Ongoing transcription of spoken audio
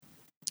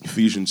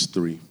Ephesians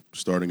 3,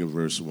 starting at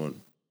verse 1.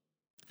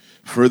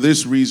 For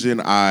this reason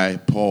I,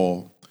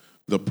 Paul,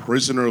 the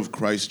prisoner of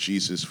Christ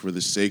Jesus, for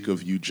the sake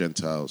of you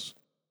Gentiles,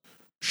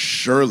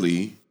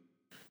 surely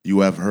you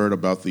have heard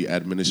about the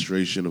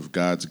administration of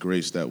God's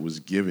grace that was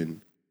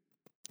given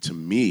to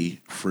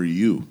me for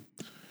you.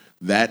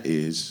 That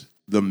is,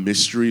 the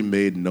mystery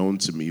made known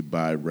to me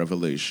by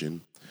revelation,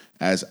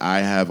 as I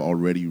have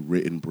already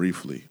written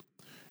briefly.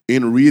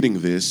 In reading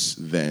this,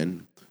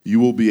 then, you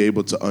will be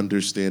able to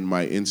understand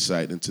my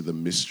insight into the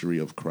mystery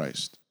of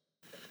Christ,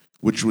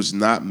 which was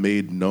not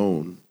made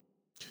known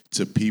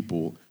to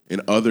people in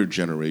other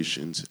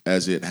generations,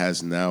 as it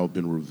has now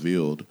been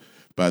revealed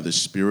by the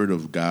Spirit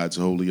of God's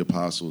holy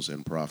apostles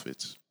and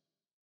prophets.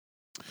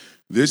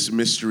 This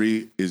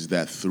mystery is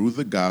that through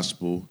the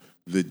gospel,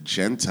 the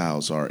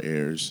Gentiles are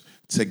heirs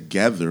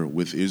together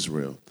with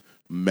Israel,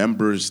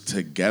 members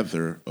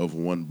together of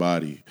one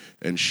body,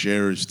 and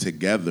sharers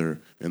together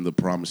in the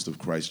promise of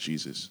Christ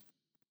Jesus.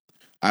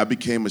 I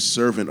became a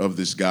servant of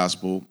this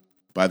gospel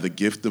by the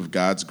gift of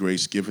God's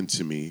grace given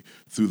to me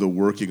through the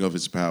working of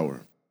his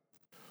power.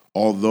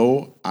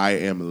 Although I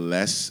am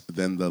less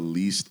than the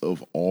least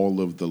of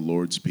all of the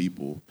Lord's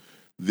people,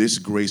 this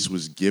grace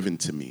was given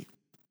to me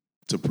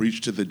to preach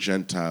to the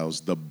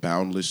Gentiles the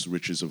boundless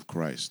riches of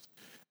Christ,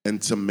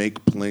 and to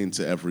make plain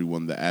to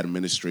everyone the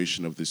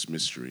administration of this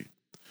mystery,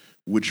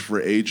 which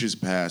for ages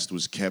past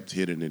was kept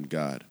hidden in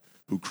God,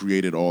 who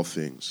created all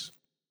things.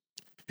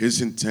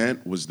 His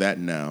intent was that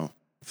now,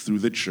 through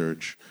the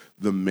church,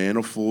 the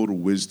manifold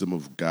wisdom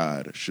of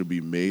God should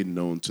be made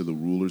known to the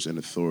rulers and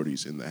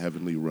authorities in the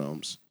heavenly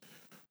realms,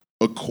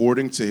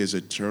 according to his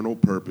eternal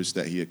purpose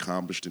that he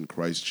accomplished in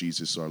Christ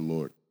Jesus our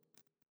Lord.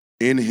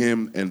 In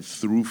him and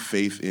through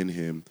faith in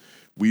him,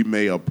 we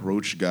may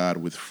approach God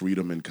with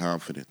freedom and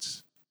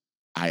confidence.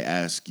 I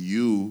ask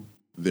you,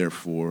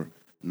 therefore,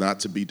 not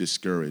to be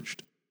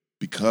discouraged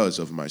because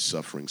of my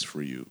sufferings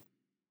for you,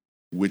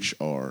 which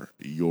are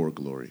your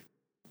glory.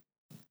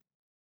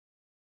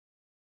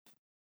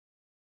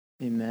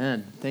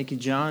 Amen. Thank you,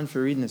 John,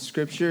 for reading the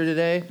scripture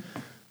today.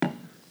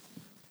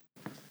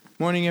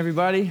 Morning,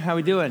 everybody. How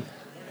we doing?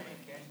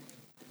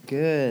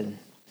 Good.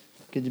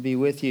 Good to be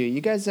with you.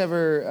 You guys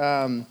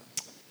ever,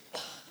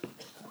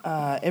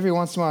 every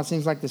once in a while, it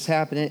seems like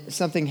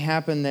something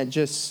happened that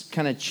just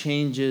kind of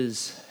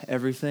changes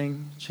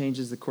everything,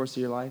 changes the course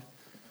of your life.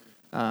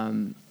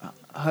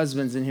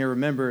 Husbands in here,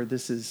 remember,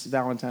 this is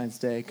Valentine's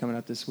Day coming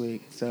up this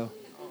week, so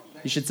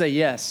you should say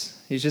yes.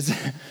 You should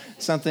say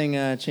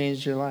something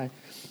changed your life.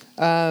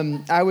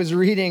 I was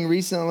reading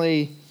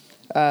recently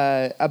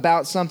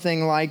about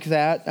something like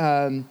that.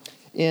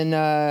 In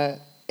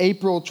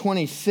April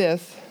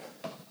 25th,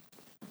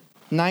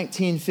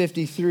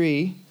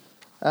 1953,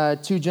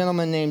 two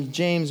gentlemen named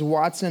James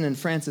Watson and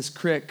Francis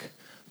Crick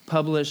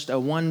published a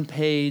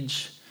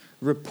one-page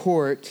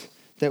report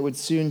that would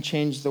soon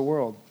change the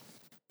world.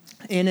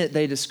 In it,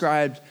 they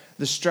described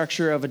the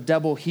structure of a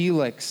double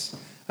helix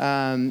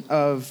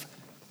of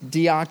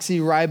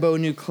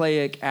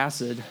deoxyribonucleic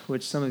acid,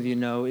 which some of you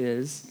know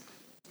is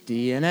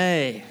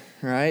DNA,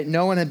 right?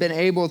 No one had been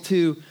able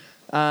to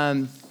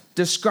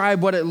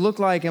describe what it looked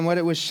like and what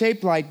it was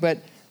shaped like, but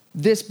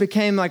this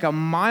became like a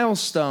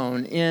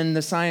milestone in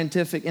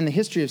the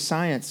history of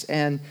science,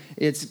 and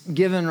it's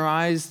given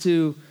rise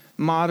to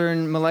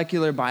modern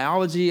molecular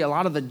biology. A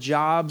lot of the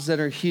jobs that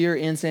are here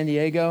in San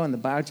Diego and the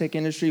biotech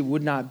industry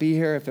would not be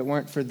here if it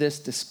weren't for this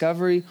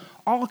discovery.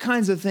 All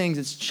kinds of things.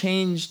 It's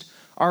changed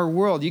our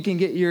world. You can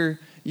get your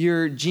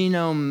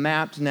genome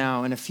mapped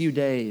now in a few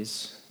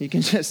days. You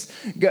can just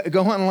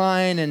go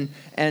online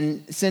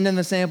and send in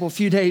the sample. A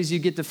few days, you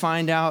get to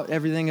find out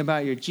everything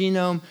about your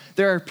genome.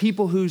 There are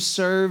people who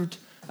served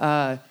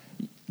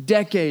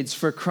decades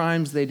for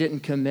crimes they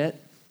didn't commit,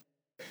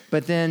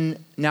 but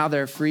then now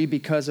they're free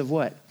because of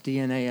what?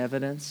 DNA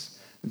evidence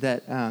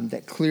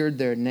that cleared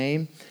their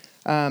name.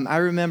 I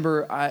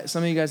remember,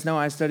 some of you guys know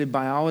I studied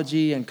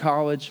biology in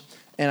college,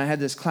 and I had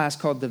this class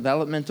called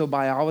developmental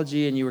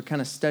biology, and you were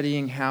kind of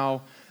studying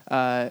how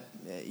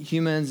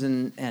humans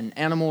and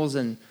animals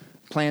and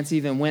plants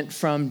even went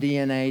from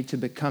DNA to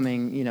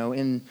becoming,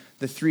 in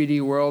the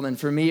 3D world. And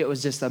for me, it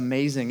was just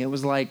amazing. It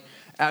was like,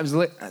 I was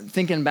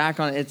thinking back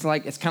on it, it's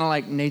kind of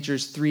like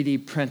nature's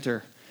 3D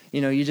printer.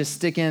 You just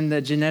stick in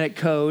the genetic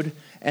code,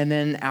 and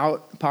then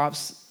out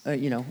pops,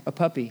 a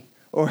puppy,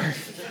 or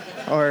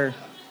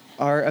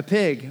a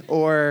pig,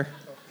 or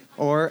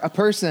a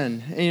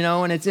person,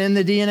 and it's in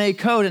the DNA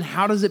code. And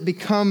how does it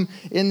become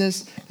in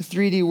this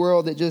 3D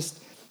world? It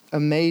just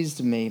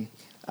amazed me.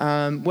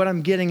 What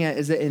I'm getting at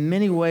is that in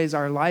many ways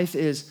our life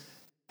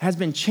has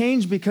been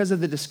changed because of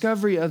the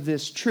discovery of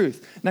this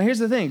truth. Now here's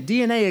the thing,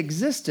 DNA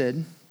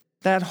existed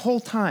that whole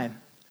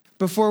time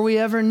before we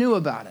ever knew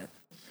about it.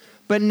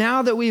 But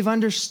now that we've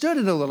understood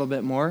it a little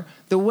bit more,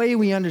 the way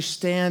we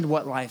understand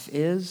what life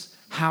is,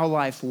 how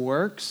life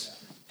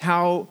works,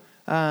 how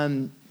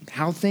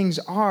things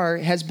are,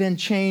 has been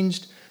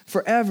changed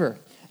forever.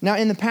 Now,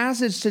 in the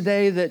passage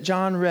today that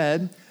John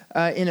read,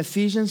 in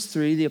Ephesians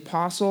 3, the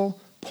Apostle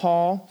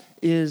Paul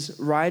is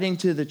writing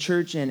to the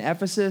church in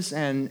Ephesus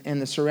and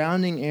the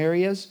surrounding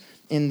areas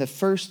in the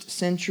 1st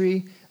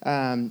century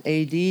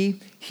AD.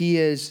 He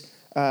is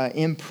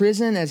in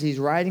prison as he's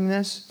writing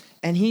this,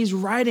 and he's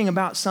writing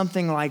about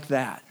something like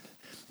that.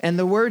 And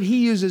the word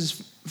he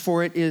uses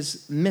for it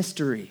is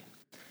mystery.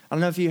 I don't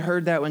know if you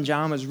heard that when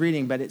John was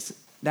reading, but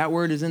that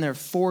word is in there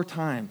 4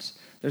 times.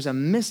 There's a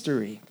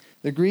mystery.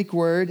 The Greek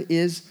word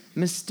is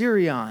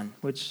mysterion,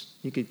 which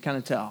you could kind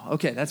of tell.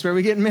 Okay, that's where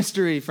we get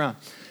mystery from.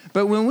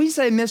 But when we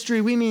say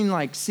mystery, we mean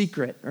like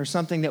secret or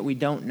something that we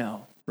don't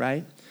know,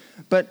 right?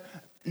 But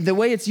the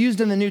way it's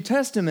used in the New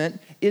Testament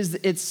is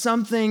it's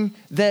something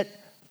that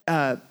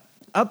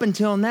up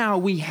until now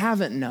we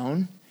haven't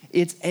known.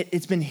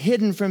 It's been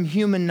hidden from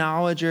human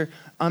knowledge or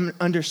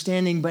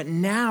understanding, but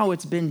now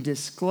it's been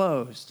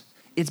disclosed.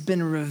 It's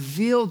been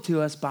revealed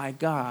to us by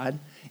God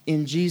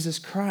in Jesus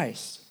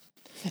Christ.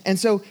 And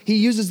so he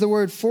uses the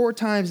word 4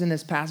 times in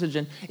this passage,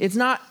 and it's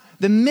not,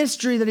 the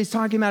mystery that he's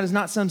talking about is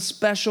not some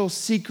special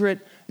secret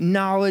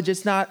knowledge.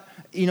 It's not,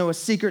 a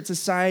secret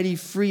society,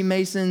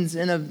 Freemasons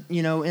in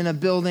a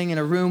building, in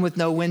a room with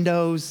no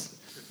windows.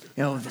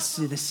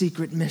 The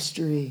secret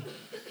mystery.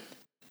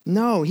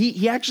 No,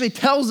 he actually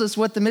tells us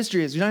what the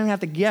mystery is. We don't even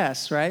have to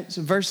guess, right?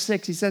 So verse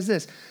 6, he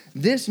says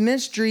this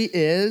mystery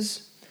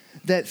is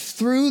that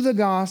through the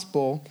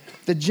gospel,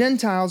 the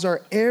Gentiles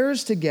are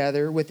heirs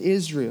together with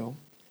Israel,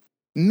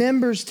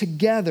 members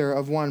together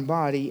of one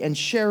body, and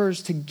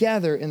sharers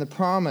together in the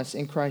promise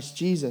in Christ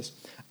Jesus.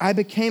 I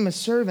became a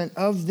servant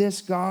of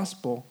this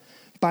gospel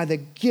by the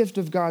gift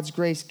of God's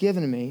grace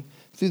given to me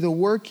through the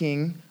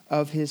working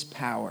of his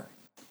power.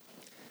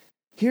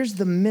 Here's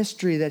the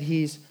mystery that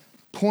he's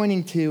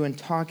pointing to and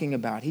talking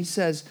about. He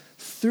says,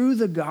 through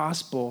the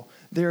gospel,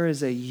 there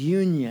is a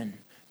union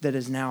that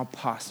is now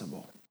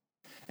possible.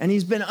 And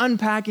he's been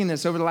unpacking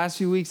this over the last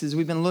few weeks as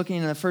we've been looking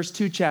in the first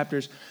 2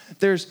 chapters.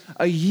 There's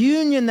a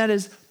union that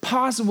is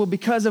possible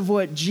because of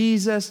what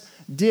Jesus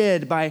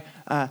did by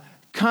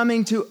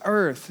coming to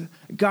earth.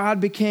 God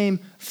became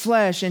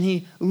flesh and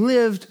he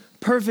lived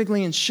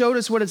perfectly and showed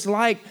us what it's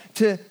like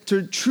to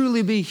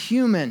truly be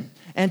human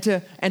and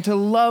to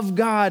love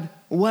God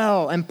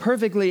well and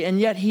perfectly, and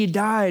yet he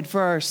died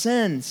for our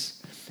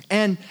sins.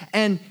 And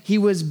he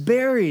was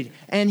buried,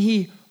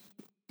 and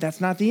that's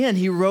not the end.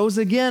 He rose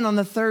again on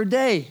the 3rd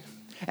day.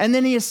 And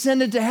then he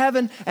ascended to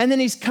heaven, and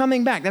then he's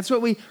coming back. That's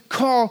what we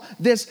call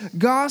this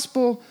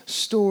gospel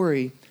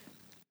story.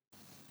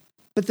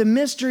 But the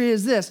mystery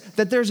is this,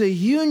 that there's a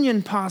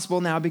union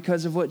possible now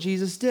because of what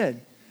Jesus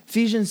did.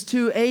 Ephesians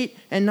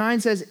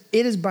 2:8-9 says,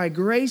 "It is by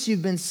grace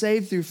you've been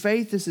saved through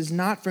faith. This is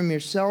not from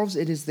yourselves.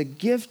 It is the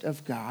gift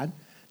of God,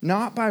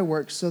 not by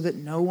works, so that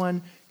no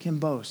one can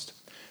boast."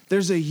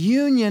 There's a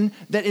union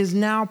that is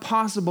now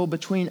possible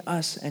between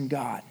us and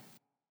God.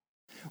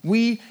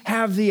 We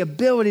have the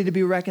ability to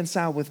be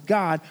reconciled with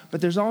God, but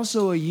there's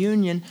also a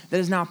union that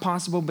is now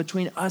possible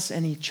between us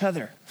and each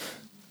other.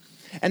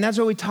 And that's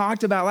what we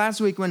talked about last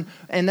week,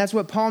 and that's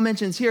what Paul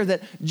mentions here,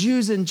 that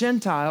Jews and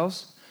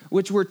Gentiles,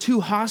 which were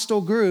 2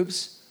 hostile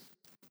groups,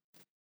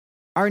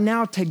 are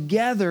now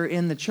together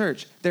in the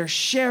church. They're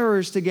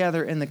sharers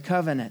together in the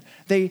covenant.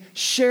 They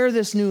share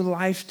this new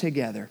life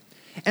together.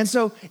 And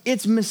so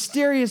it's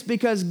mysterious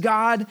because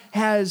God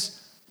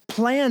has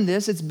planned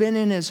this. It's been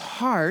in his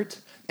heart.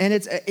 And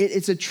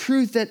it's a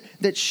truth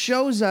that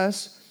shows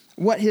us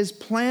what his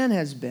plan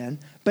has been.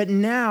 But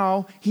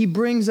now he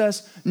brings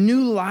us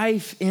new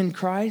life in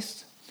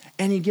Christ,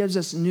 and he gives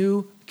us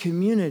new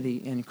community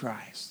in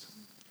Christ.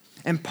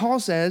 And Paul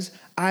says,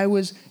 I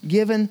was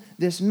given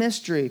this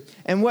mystery.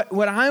 And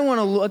what I want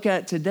to look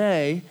at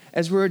today,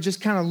 as we're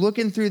just kind of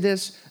looking through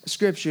this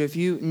scripture, if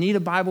you need a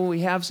Bible,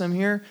 we have some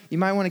here. You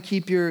might want to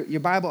keep your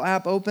Bible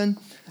app open.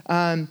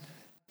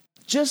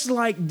 Just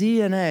like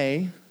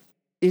DNA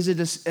is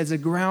a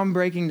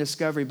groundbreaking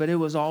discovery, but it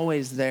was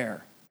always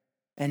there.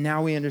 And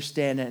now we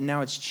understand it, and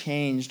now it's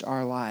changed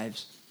our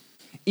lives.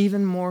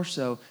 Even more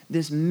so,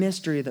 this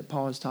mystery that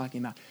Paul is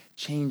talking about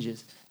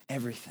changes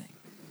everything.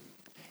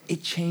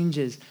 It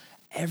changes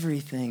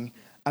everything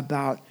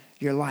about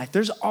your life.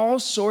 There's all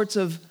sorts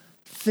of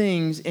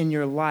things in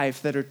your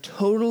life that are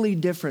totally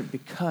different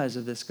because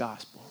of this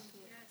gospel.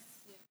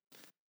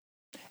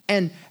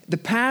 And the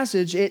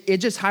passage, it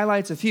just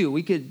highlights a few.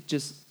 We could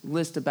just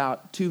list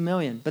about 2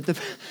 million. But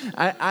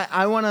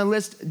I want to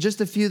list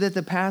just a few that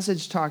the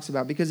passage talks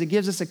about because it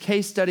gives us a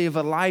case study of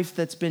a life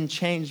that's been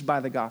changed by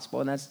the gospel.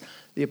 And that's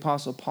the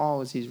Apostle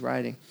Paul as he's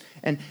writing.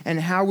 And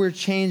how we're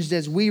changed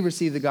as we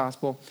receive the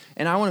gospel.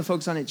 And I want to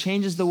focus on it.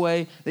 Changes the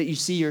way that you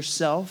see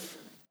yourself.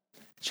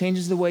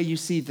 Changes the way you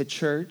see the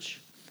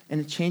church.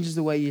 And it changes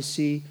the way you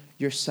see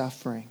your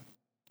suffering.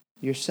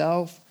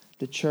 Yourself,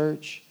 the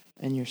church,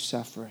 and your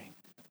suffering.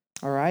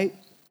 All right?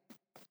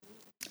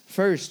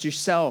 First,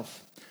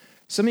 yourself.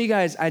 Some of you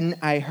guys,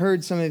 I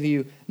heard some of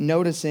you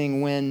noticing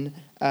when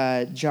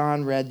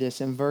John read this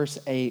in verse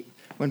 8,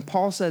 when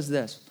Paul says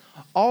this,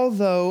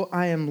 "Although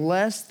I am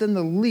less than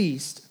the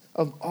least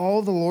of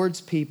all the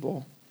Lord's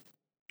people,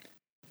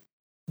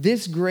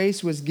 this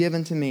grace was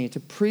given to me to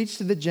preach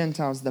to the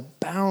Gentiles the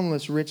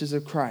boundless riches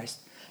of Christ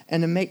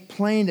and to make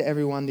plain to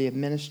everyone the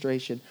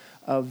administration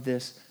of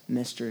this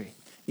mystery.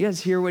 You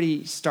guys hear what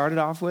he started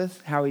off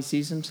with, how he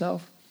sees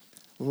himself?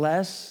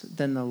 Less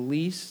than the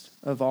least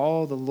of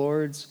all the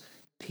Lord's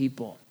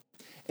people.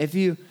 If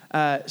you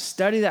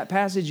study that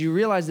passage, you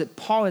realize that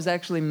Paul has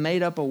actually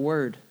made up a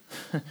word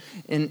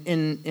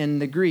in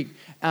the Greek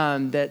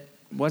that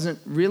wasn't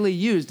really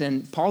used.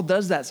 And Paul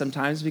does that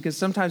sometimes because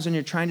sometimes when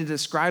you're trying to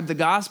describe the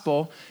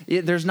gospel,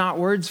 there's not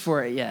words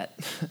for it yet.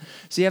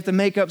 So you have to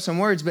make up some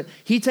words. But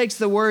he takes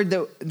the word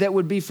that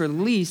would be for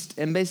least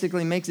and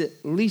basically makes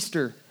it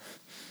leaster.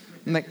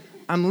 Like,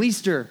 I'm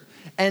leaster.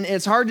 And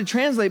it's hard to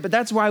translate, but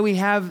that's why we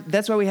have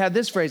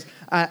this phrase.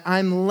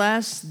 I'm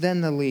less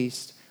than the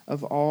least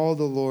of all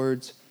the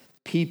Lord's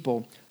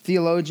people.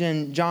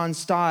 Theologian John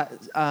Stott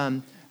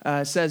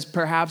says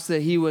perhaps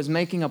that he was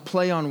making a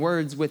play on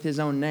words with his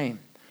own name.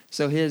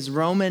 So his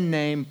Roman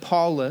name,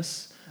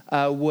 Paulus,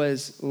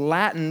 was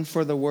Latin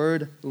for the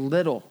word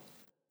little.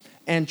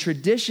 And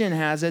tradition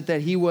has it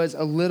that he was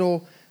a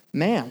little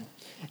man.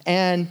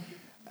 And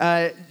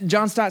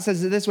John Stott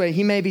says it this way.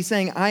 He may be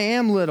saying, I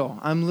am little.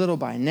 I'm little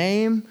by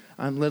name.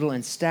 I'm little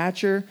in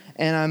stature.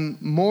 And I'm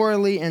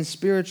morally and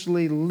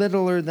spiritually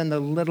littler than the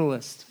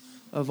littlest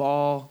of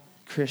all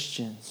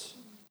Christians.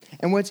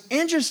 And what's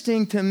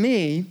interesting to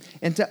me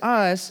and to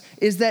us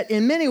is that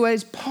in many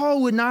ways,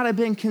 Paul would not have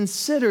been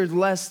considered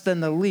less than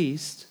the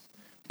least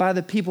by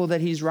the people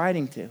that he's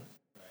writing to.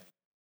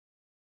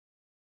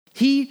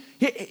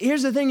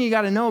 Here's the thing you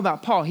got to know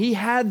about Paul. He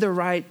had the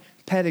right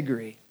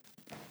pedigree.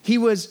 He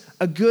was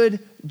a good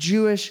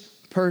Jewish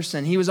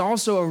person. He was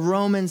also a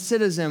Roman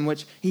citizen,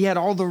 which he had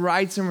all the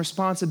rights and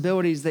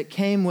responsibilities that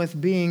came with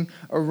being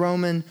a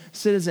Roman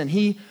citizen.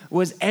 He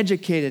was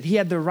educated. He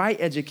had the right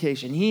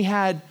education. He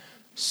had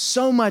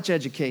so much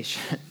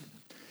education.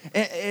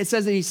 It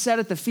says that he sat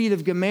at the feet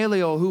of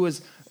Gamaliel, who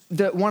was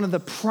one of the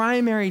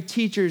primary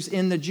teachers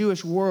in the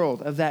Jewish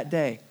world of that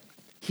day.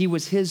 He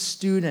was his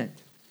student.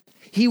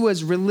 He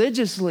was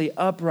religiously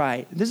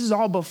upright. This is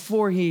all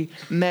before he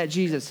met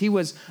Jesus. He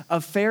was a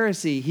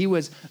Pharisee. He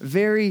was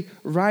very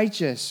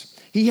righteous.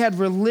 He had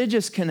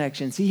religious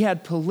connections. He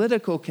had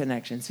political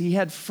connections. He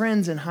had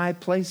friends in high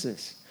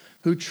places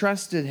who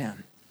trusted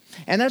him.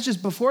 And that's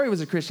just before he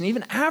was a Christian.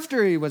 Even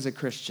after he was a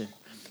Christian,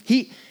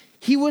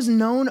 he was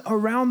known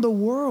around the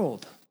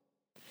world.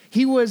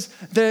 He was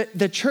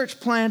the church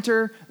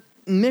planter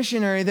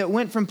missionary that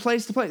went from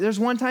place to place. There's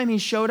one time he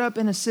showed up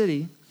in a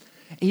city.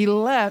 He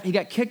left. He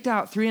got kicked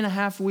out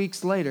 3.5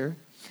 weeks later,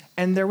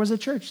 and there was a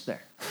church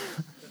there.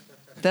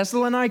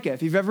 Thessalonica.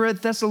 If you've ever read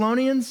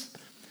Thessalonians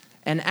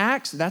and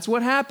Acts, that's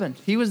what happened.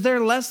 He was there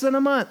less than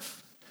a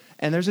month,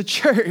 and there's a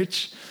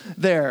church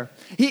there.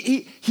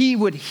 He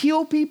would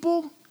heal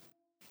people.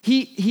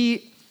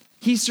 He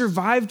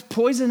survived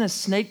poisonous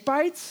snake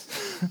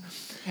bites.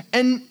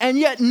 And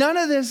yet none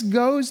of this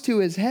goes to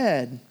his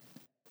head.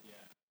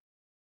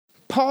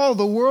 Paul,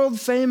 the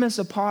world-famous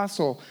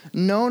apostle,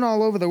 known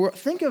all over the world.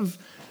 Think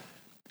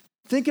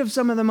of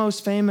some of the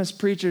most famous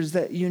preachers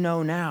that you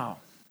know now.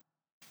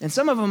 And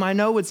some of them I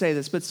know would say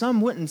this, but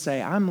some wouldn't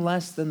say, I'm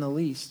less than the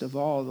least of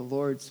all the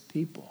Lord's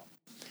people.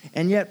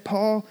 And yet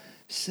Paul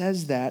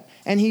says that.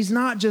 And he's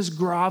not just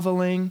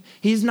groveling.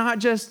 He's not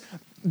just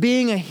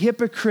being a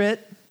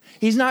hypocrite.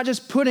 He's not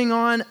just putting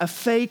on a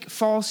fake,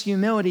 false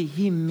humility.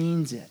 He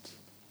means it.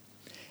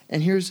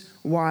 And here's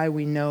why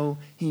we know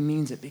he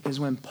means it. Because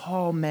when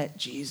Paul met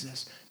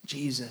Jesus,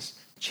 Jesus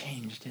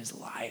changed his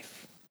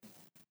life.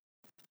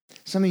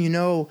 Some of you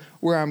know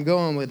where I'm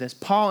going with this.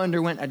 Paul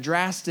underwent a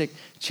drastic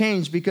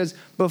change because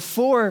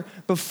before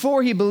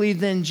he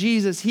believed in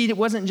Jesus, he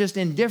wasn't just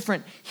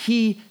indifferent.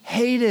 He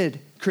hated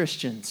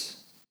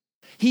Christians.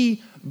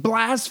 He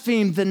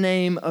blasphemed the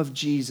name of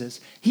Jesus.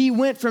 He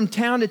went from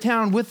town to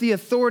town with the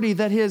authority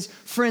that his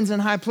friends in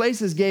high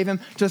places gave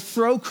him to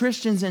throw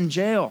Christians in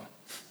jail,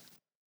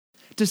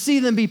 to see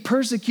them be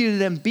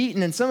persecuted and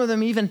beaten, and some of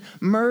them even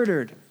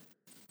murdered.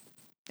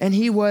 And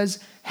he was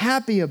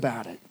happy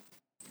about it.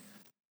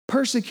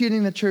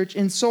 Persecuting the church,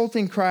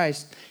 insulting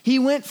Christ. He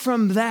went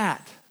from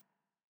that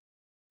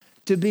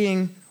to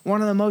being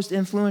one of the most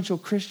influential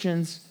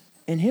Christians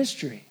in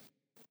history.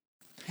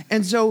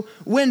 And so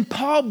when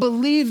Paul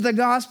believed the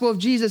gospel of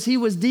Jesus, he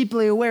was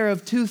deeply aware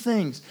of two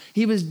things.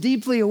 He was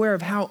deeply aware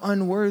of how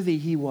unworthy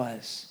he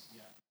was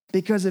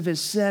because of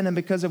his sin and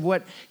because of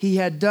what he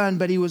had done.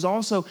 But he was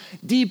also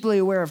deeply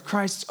aware of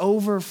Christ's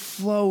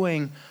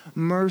overflowing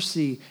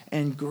mercy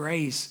and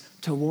grace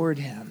toward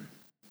him.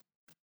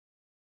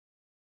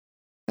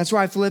 That's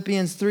why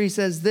Philippians 3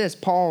 says this.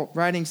 Paul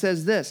writing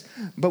says this,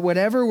 but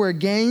whatever were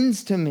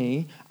gains to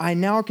me, I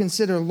now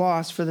consider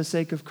loss for the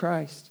sake of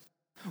Christ.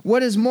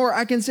 What is more,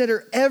 I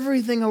consider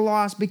everything a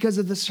loss because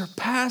of the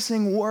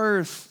surpassing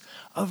worth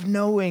of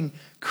knowing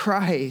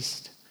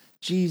Christ,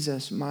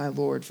 Jesus, my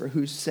Lord, for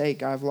whose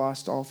sake I've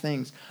lost all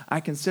things. I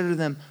consider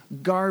them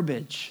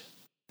garbage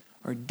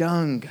or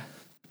dung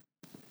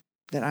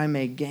that I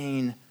may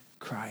gain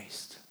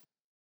Christ.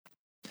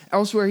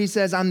 Elsewhere, he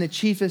says, I'm the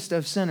chiefest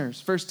of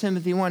sinners. 1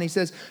 Timothy 1, he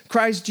says,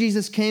 Christ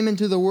Jesus came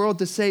into the world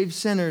to save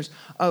sinners,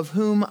 of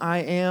whom I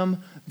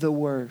am the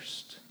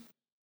worst.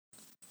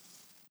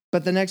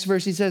 But the next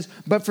verse he says,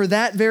 but for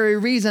that very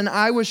reason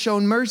I was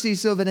shown mercy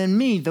so that in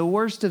me, the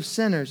worst of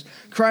sinners,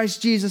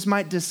 Christ Jesus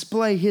might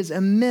display his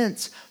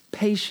immense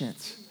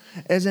patience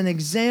as an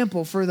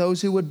example for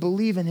those who would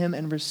believe in him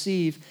and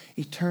receive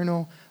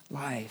eternal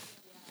life.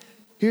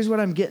 Here's what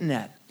I'm getting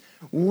at.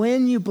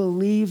 When you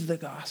believe the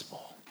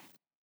gospel,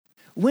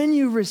 when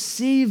you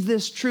receive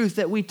this truth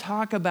that we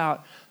talk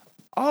about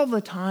all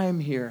the time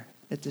here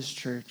at this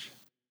church,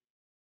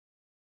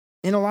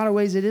 in a lot of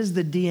ways, it is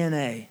the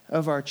DNA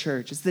of our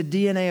church. It's the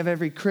DNA of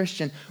every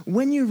Christian.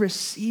 When you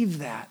receive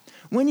that,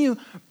 when you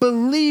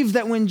believe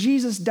that when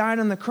Jesus died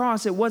on the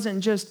cross, it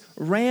wasn't just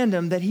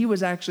random, that he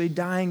was actually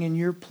dying in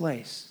your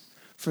place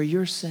for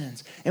your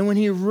sins. And when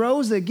he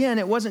rose again,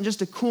 it wasn't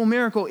just a cool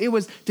miracle. It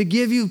was to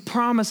give you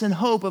promise and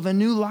hope of a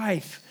new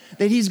life,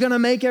 that he's going to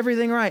make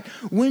everything right.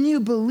 When you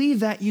believe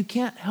that, you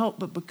can't help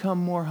but become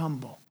more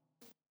humble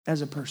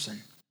as a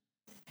person.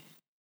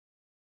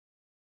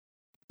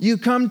 You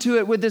come to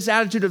it with this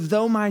attitude of,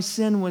 though my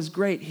sin was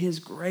great, his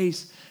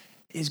grace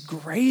is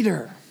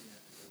greater.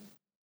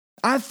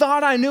 I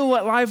thought I knew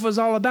what life was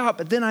all about,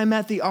 but then I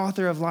met the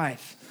author of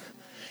life,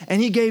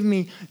 and he gave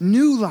me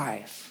new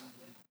life.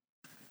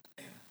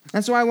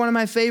 That's why one of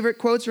my favorite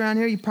quotes around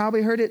here, you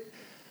probably heard it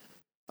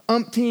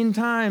umpteen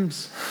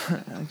times.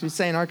 We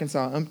say in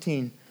Arkansas,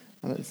 umpteen.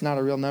 It's not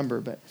a real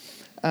number, but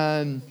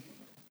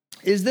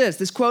is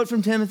this quote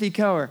from Timothy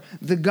Keller.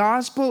 The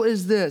gospel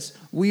is this: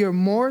 we are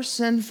more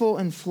sinful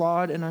and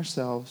flawed in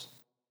ourselves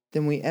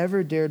than we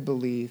ever dared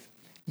believe,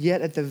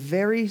 yet at the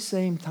very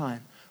same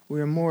time,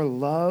 we are more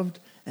loved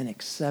and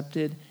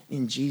accepted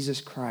in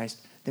Jesus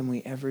Christ than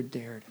we ever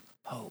dared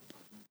hope.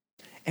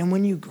 And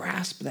when you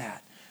grasp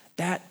that,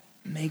 that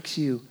makes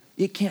you,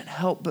 it can't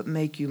help but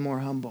make you more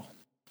humble.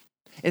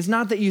 It's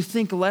not that you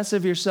think less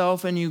of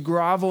yourself and you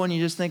grovel and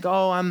you just think,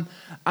 oh,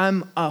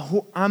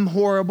 I'm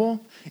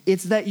horrible.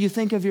 It's that you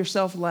think of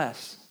yourself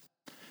less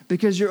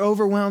because you're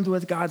overwhelmed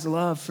with God's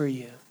love for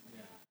you.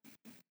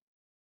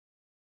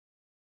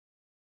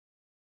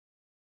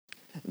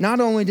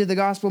 Not only did the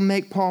gospel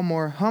make Paul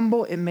more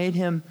humble, it made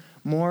him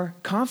more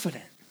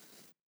confident.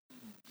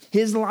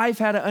 His life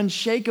had an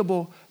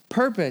unshakable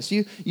purpose.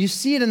 You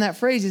see it in that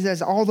phrase. He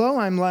says, although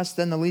I'm less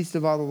than the least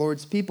of all the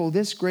Lord's people,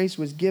 this grace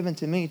was given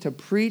to me to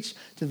preach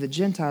to the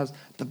Gentiles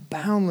the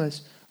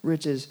boundless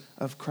riches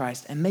of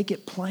Christ and make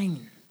it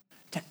plain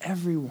to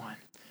everyone.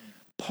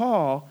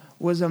 Paul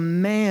was a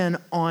man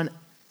on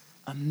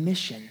a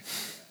mission.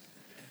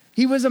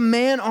 He was a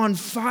man on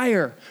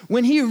fire.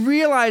 When he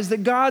realized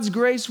that God's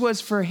grace was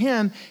for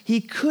him,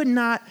 he could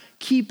not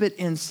keep it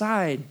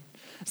inside.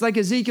 It's like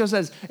Ezekiel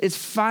says, it's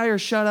fire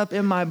shut up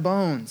in my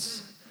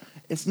bones.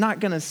 It's not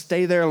going to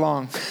stay there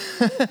long.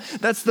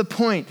 That's the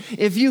point.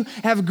 If you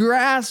have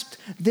grasped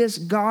this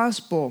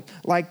gospel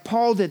like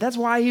Paul did, that's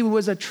why he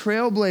was a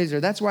trailblazer.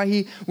 That's why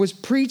he was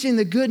preaching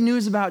the good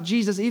news about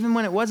Jesus, even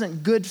when it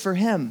wasn't good for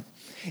him.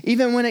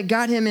 Even when it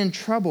got him in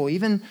trouble,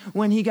 even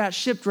when he got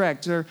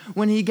shipwrecked or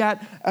when he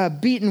got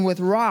beaten with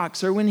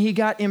rocks or when he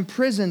got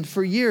imprisoned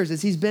for years,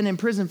 as he's been in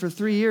prison for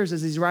 3 years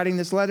as he's writing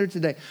this letter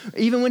today.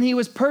 Even when he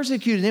was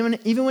persecuted,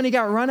 even when he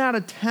got run out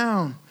of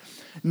town,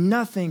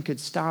 nothing could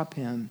stop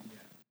him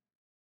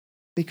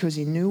because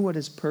he knew what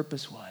his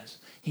purpose was.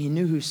 He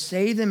knew who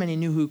saved him and he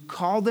knew who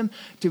called him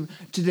to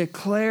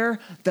declare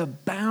the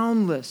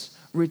boundless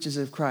riches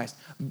of Christ.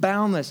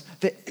 Boundless,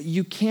 that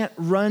you can't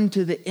run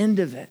to the end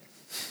of it.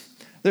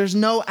 There's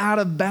no out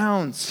of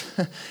bounds.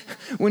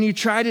 When you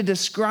try to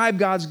describe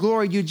God's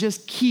glory, you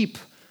just keep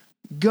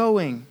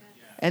going.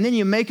 And then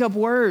you make up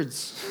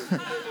words.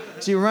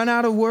 So you run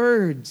out of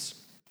words.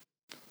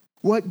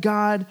 What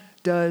God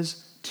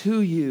does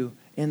to you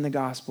in the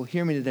gospel,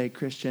 hear me today,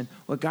 Christian.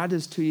 What God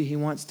does to you, he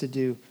wants to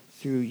do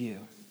through you.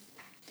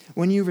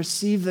 When you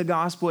receive the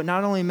gospel, it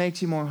not only makes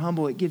you more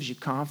humble, it gives you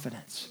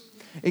confidence.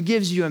 It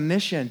gives you a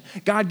mission.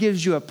 God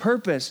gives you a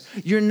purpose.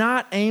 You're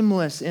not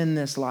aimless in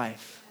this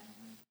life.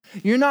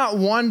 You're not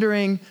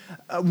wandering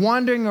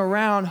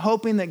around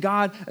hoping that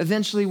God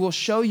eventually will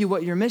show you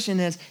what your mission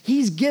is.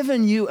 He's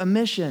given you a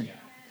mission.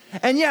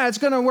 And yeah, it's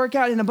going to work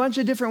out in a bunch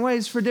of different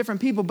ways for different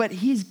people, but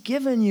he's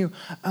given you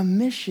a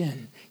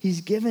mission.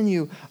 He's given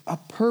you a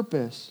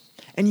purpose.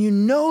 And you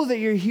know that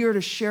you're here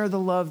to share the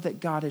love that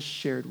God has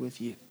shared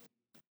with you.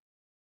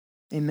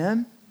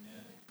 Amen?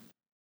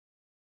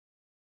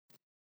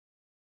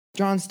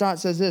 John Stott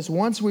says this: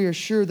 once we are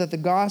sure that the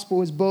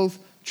gospel is both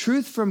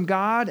truth from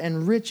God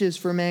and riches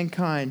for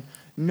mankind,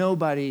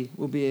 nobody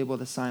will be able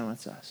to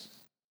silence us.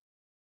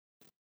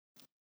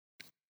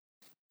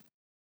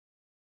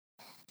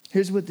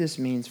 Here's what this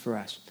means for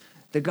us.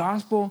 The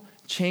gospel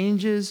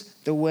changes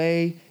the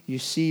way you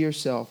see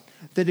yourself.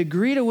 The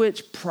degree to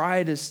which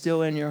pride is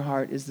still in your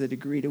heart is the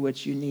degree to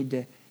which you need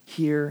to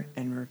hear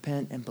and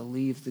repent and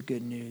believe the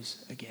good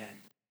news again.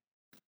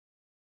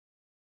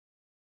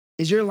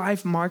 Is your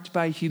life marked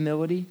by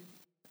humility?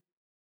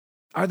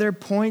 Are there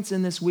points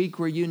in this week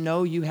where you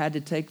know you had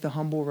to take the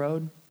humble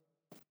road?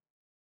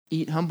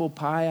 Eat humble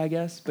pie, I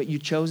guess, but you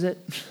chose it?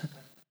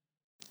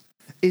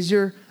 Is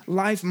your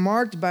life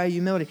marked by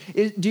humility?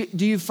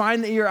 Do you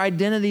find that your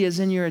identity is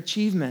in your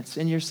achievements,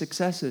 in your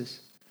successes?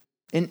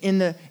 In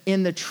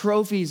the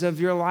trophies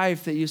of your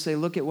life that you say,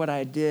 look at what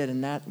I did,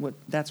 and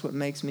that's what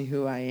makes me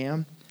who I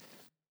am?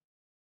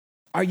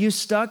 Are you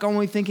stuck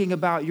only thinking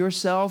about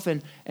yourself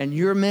and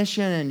your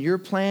mission and your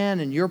plan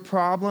and your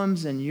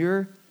problems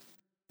and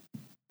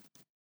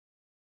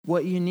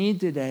what you need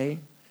today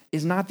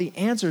is not the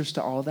answers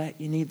to all that.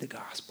 You need the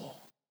gospel.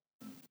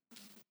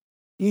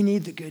 You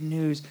need the good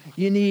news.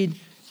 You need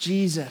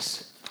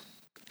Jesus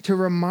to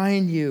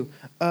remind you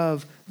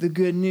of the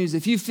good news.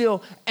 If you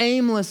feel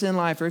aimless in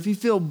life, or if you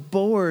feel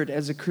bored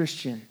as a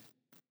Christian,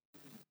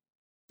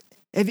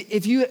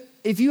 if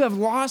you have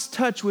lost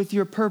touch with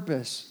your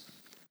purpose,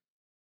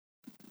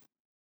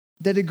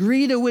 the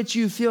degree to which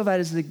you feel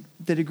that is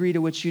the degree to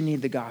which you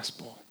need the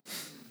gospel.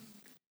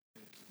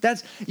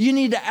 You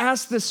need to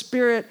ask the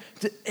Spirit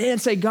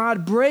and say,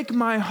 God, break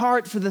my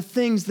heart for the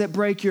things that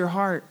break your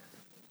heart.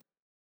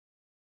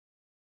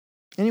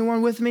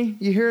 Anyone with me?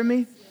 You hearing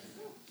me?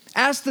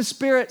 Ask the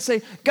Spirit,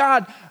 say,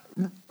 God,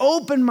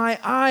 open my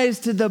eyes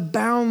to the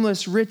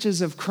boundless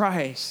riches of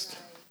Christ.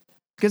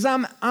 Because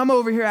I'm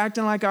over here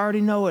acting like I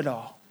already know it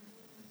all.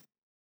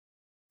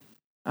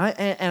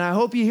 And I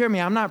hope you hear me.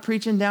 I'm not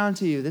preaching down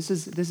to you. This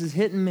is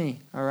hitting me,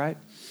 all right?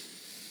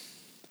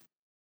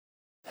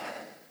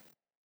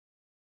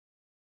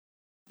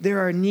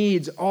 There are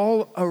needs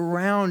all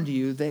around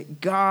you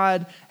that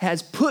God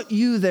has put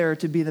you there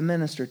to be the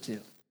minister to.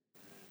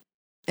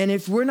 And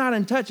if we're not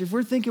in touch, if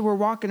we're thinking we're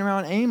walking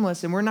around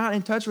aimless and we're not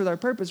in touch with our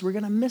purpose, we're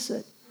going to miss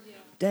it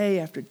day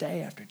after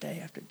day after day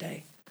after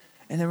day.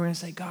 And then we're going to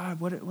say, God,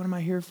 what am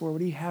I here for? What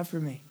do you have for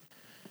me?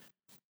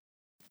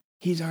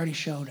 He's already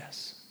showed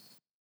us.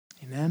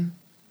 Amen?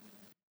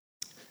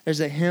 There's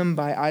a hymn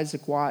by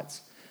Isaac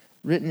Watts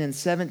written in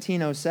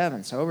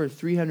 1707, so over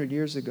 300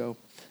 years ago.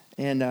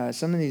 And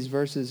some of these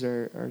verses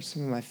are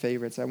some of my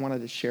favorites. I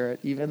wanted to share it.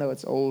 Even though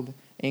it's old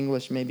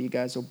English, maybe you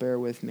guys will bear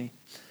with me.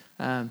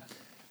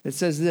 It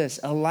says this,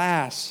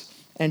 alas,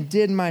 and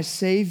did my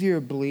Savior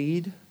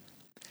bleed?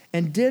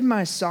 And did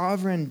my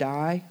sovereign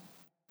die?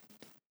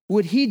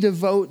 Would he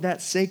devote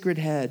that sacred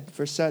head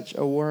for such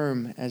a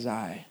worm as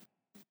I?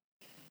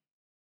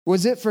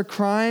 Was it for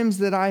crimes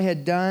that I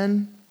had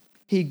done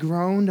he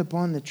groaned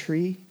upon the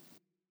tree?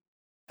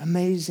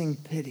 Amazing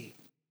pity,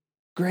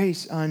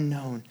 grace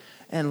unknown,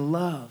 and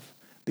love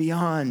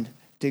beyond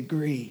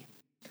degree.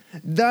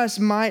 Thus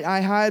might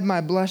I hide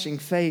my blushing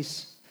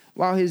face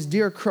while his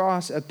dear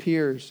cross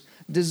appears,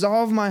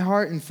 dissolve my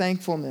heart in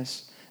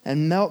thankfulness,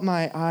 and melt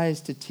my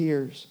eyes to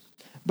tears.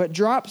 But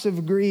drops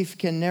of grief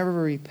can never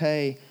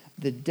repay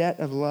the debt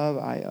of love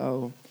I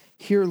owe.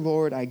 Here,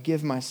 Lord, I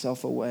give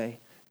myself away.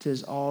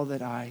 'Tis all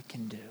that I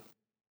can do.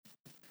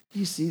 Do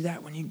you see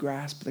that when you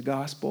grasp the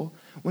gospel?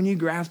 When you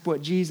grasp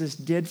what Jesus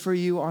did for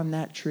you on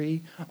that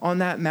tree, on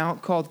that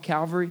mount called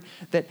Calvary,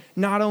 that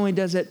not only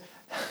does it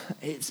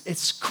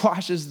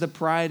squashes the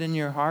pride in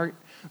your heart,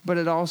 but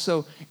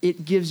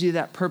it gives you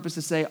that purpose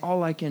to say,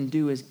 all I can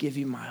do is give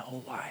you my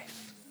whole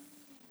life.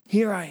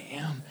 Here I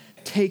am.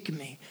 Take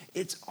me.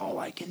 It's all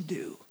I can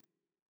do.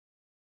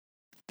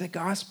 The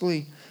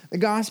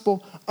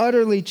gospel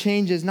utterly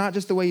changes not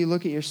just the way you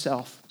look at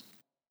yourself,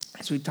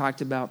 as we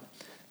talked about.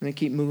 I'm going to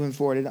keep moving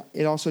forward.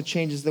 It also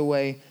changes the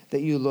way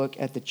that you look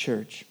at the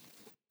church.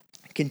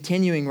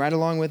 Continuing right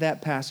along with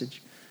that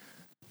passage.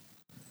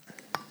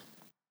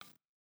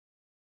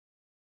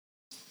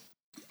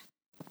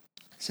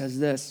 It says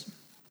this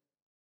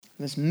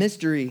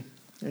mystery,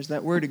 there's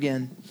that word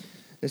again.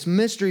 This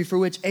mystery for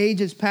which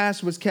ages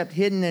past was kept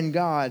hidden in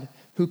God,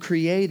 who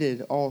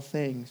created all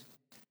things.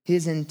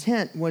 His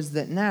intent was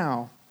that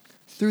now,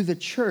 through the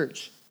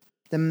church,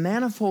 the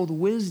manifold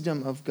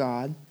wisdom of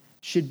God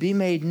should be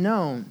made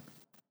known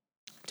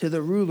to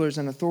the rulers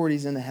and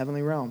authorities in the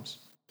heavenly realms,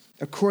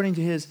 according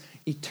to his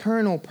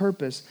eternal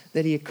purpose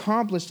that he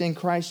accomplished in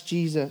Christ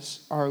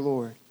Jesus our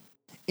Lord.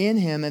 In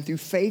him and through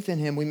faith in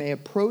him, we may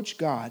approach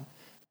God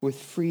with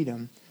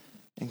freedom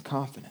and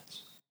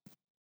confidence.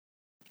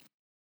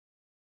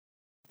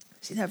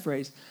 See that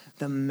phrase?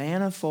 The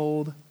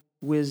manifold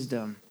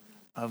wisdom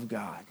of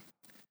God.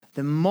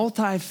 The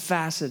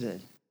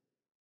multifaceted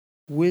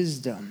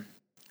wisdom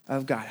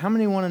of God. How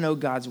many want to know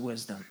God's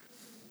wisdom?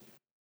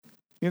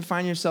 You ever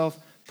find yourself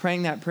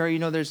praying that prayer? You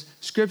know, there's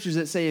scriptures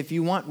that say if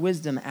you want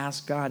wisdom,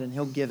 ask God and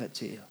he'll give it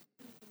to you.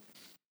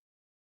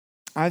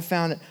 I've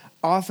found that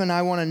often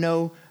I want to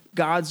know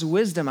God's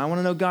wisdom. I want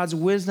to know God's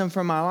wisdom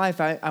for my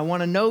life. I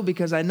want to know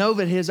because I know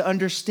that his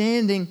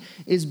understanding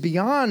is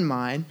beyond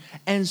mine.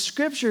 And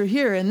scripture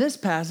here in this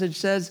passage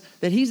says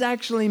that he's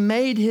actually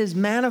made his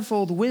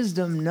manifold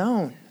wisdom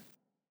known.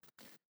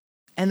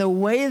 And the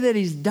way that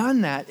he's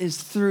done that is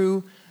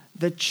through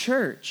the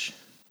church.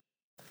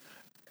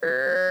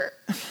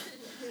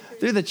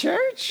 Through the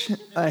church?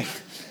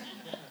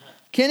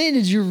 Kenny,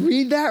 did you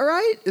read that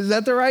right? Is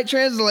that the right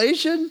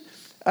translation?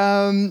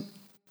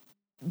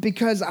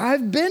 Because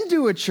I've been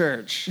to a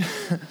church.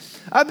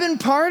 I've been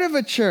part of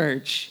a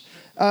church.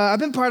 I've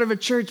been part of a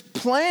church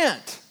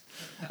plant.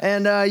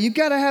 And you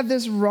got to have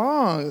this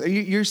wrong.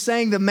 You're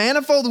saying the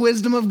manifold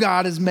wisdom of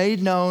God is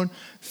made known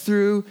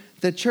through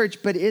the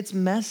church, but it's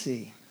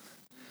messy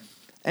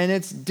and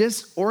it's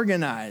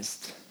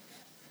disorganized.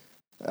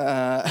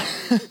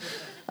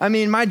 I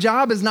mean, my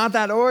job is not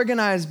that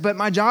organized, but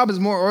my job is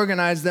more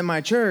organized than my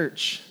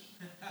church.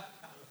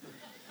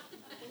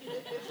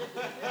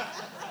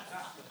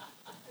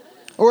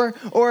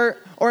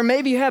 Or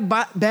maybe you have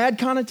bad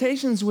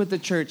connotations with the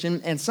church,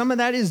 and some of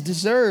that is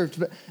deserved.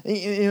 But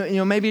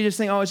maybe you just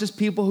think, oh, it's just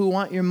people who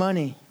want your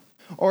money.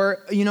 Or,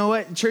 you know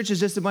what, church is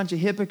just a bunch of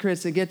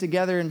hypocrites that get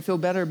together and feel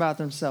better about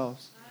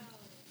themselves.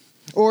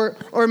 Or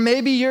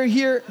maybe you're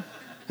here,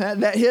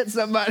 that hit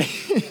somebody.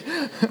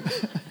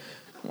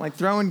 Like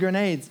throwing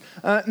grenades.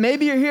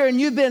 Maybe you're here and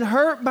you've been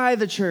hurt by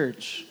the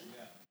church.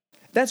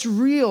 That's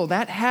real.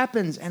 That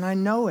happens, and I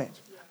know it.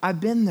 I've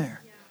been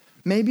there.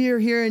 Maybe you're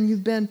here and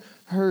you've been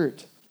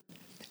hurt.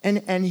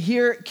 And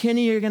here,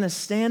 Kenny, you're going to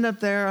stand up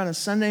there on a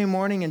Sunday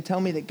morning and tell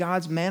me that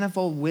God's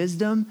manifold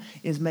wisdom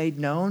is made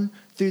known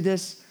through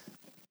this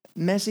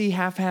messy,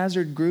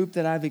 haphazard group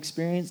that I've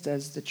experienced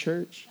as the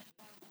church.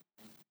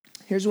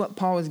 Here's what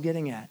Paul is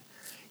getting at.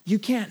 You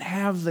can't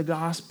have the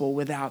gospel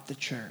without the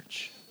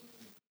church.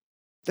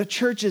 The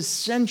church is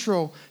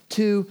central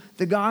to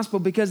the gospel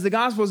because the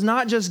gospel is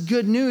not just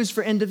good news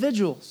for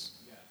individuals.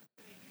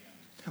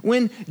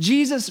 When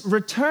Jesus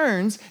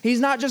returns, he's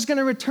not just going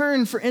to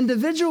return for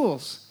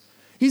individuals.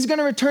 He's going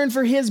to return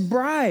for his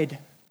bride.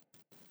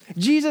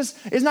 Jesus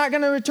is not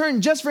going to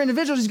return just for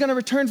individuals. He's going to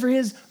return for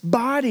his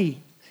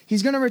body.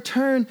 He's going to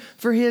return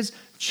for his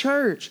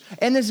church.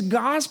 And this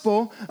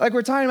gospel, like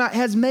we're talking about,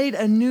 has made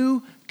a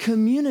new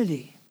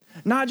community.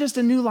 Not just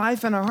a new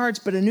life in our hearts,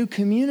 but a new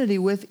community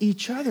with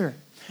each other.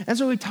 And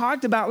so we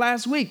talked about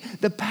last week,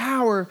 the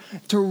power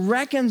to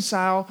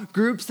reconcile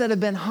groups that have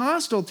been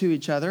hostile to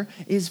each other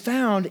is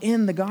found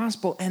in the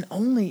gospel and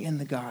only in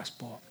the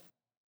gospel.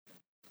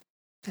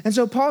 And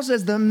so Paul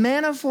says the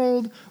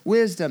manifold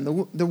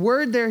wisdom, the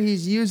word there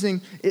he's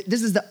using,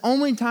 this is the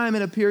only time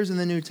it appears in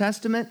the New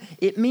Testament.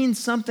 It means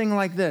something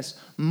like this,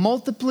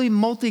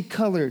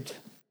 multicolored.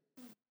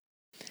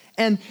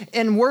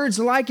 And words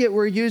like it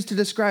were used to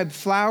describe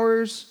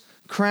flowers,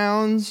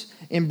 crowns,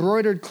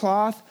 embroidered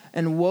cloth,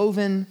 and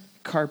woven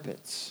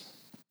carpets.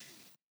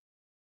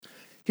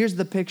 Here's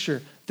the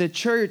picture. The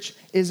church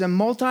is a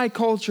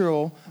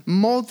multicultural,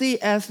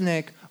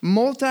 multi-ethnic,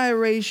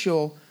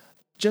 multiracial,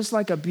 just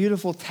like a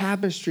beautiful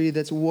tapestry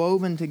that's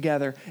woven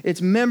together.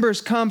 Its members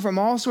come from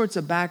all sorts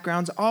of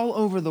backgrounds all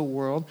over the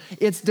world.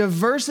 Its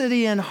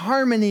diversity and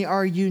harmony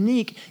are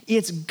unique.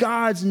 It's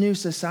God's new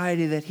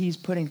society that he's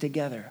putting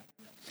together.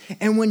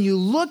 And when you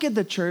look at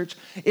the church,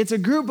 it's a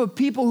group of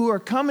people who are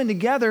coming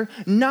together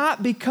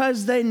not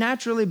because they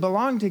naturally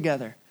belong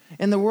together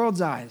in the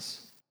world's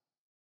eyes.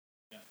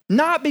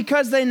 Not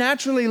because they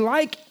naturally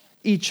like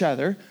each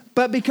other,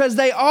 but because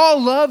they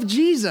all love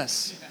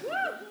Jesus.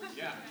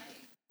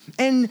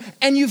 And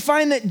you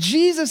find that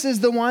Jesus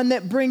is the one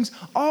that brings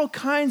all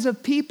kinds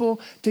of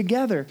people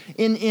together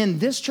in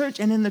this church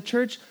and in the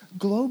church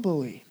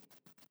globally.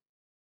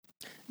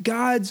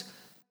 God's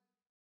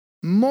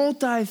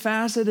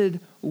multifaceted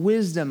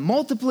wisdom,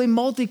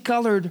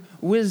 multicolored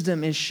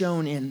wisdom is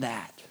shown in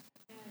that.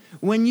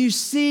 When you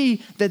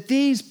see that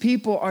these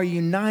people are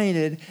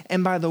united,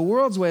 and by the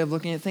world's way of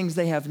looking at things,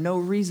 they have no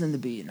reason to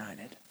be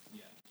united.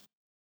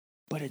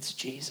 But it's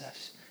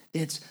Jesus.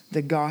 It's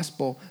the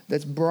gospel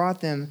that's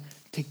brought them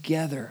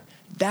together.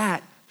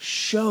 That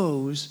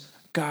shows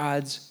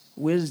God's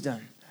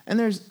wisdom. And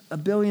there's a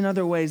billion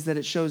other ways that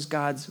it shows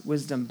God's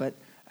wisdom, but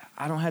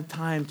I don't have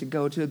time to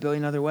go to a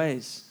billion other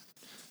ways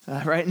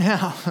right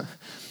now.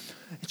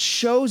 It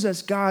shows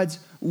us God's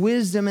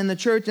wisdom in the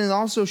church, and it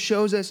also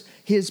shows us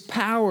his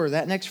power.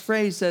 That next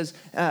phrase says,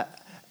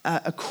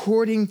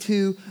 according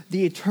to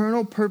the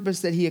eternal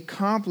purpose that he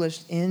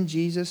accomplished in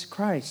Jesus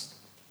Christ.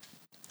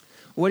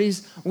 What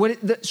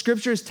the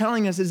scripture is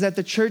telling us is that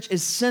the church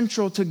is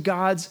central to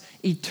God's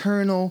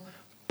eternal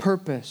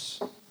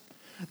purpose.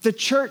 The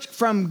church,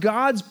 from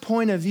God's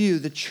point of view,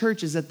 the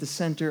church is at the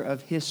center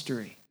of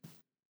history.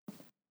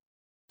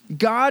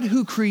 God,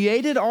 who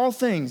created all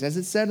things, as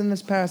it said in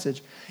this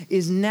passage,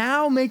 is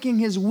now making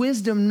his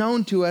wisdom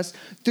known to us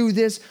through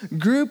this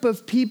group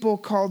of people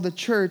called the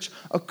church,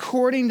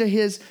 according to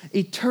his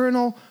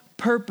eternal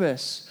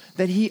purpose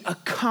that he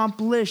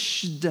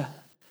accomplished,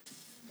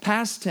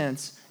 past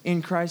tense,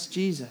 in Christ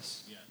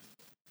Jesus.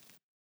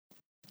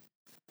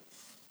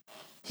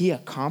 He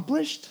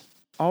accomplished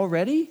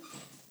already?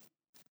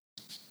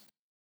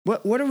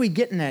 What are we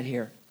getting at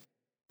here?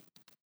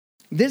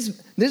 This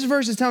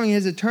verse is telling you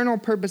his eternal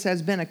purpose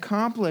has been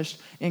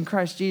accomplished in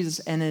Christ Jesus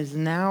and is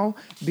now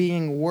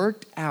being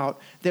worked out,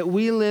 that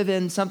we live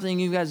in something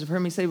you guys have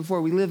heard me say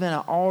before. We live in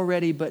an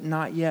already but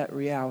not yet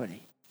reality.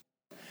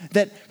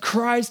 That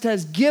Christ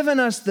has given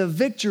us the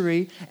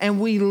victory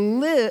and we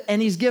live, and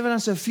he's given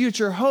us a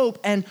future hope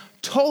and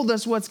told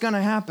us what's going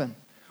to happen.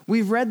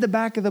 We've read the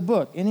back of the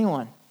book.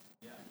 Anyone?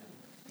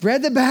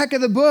 Read the back of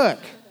the book.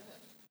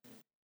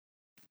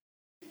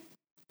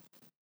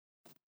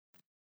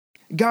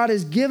 God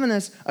has given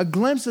us a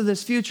glimpse of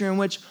this future in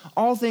which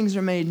all things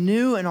are made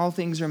new and all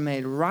things are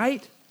made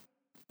right,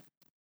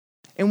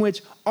 in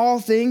which all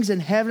things in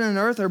heaven and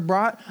earth are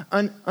brought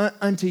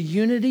unto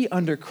unity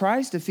under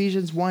Christ,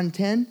 Ephesians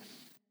 1:10.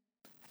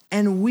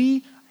 And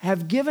we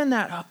have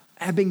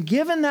been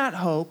given that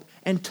hope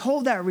and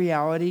told that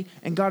reality,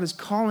 and God is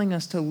calling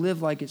us to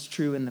live like it's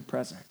true in the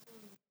present.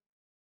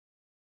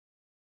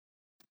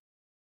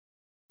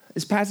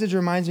 This passage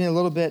reminds me a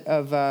little bit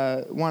of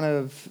one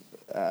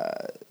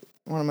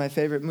of my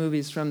favorite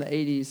movies from the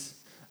 80s,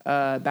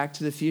 Back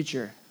to the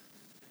Future.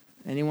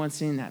 Anyone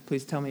seen that?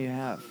 Please tell me you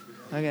have.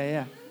 Okay,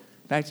 yeah.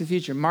 Back to the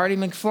Future. Marty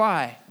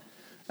McFly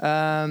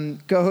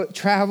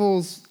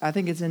travels, I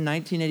think it's in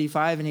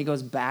 1985, and he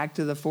goes back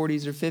to the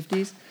 40s or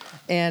 50s.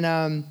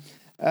 And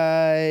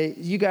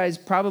you guys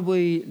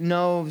probably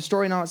know the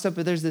story and all that stuff,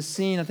 but there's this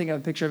scene, I think I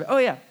have a picture of it. Oh,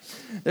 yeah.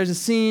 There's a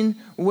scene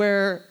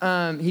where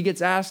he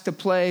gets asked to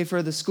play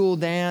for the school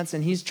dance,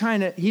 and he's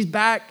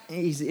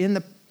in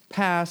the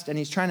past, and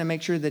he's trying to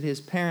make sure that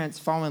his parents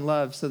fall in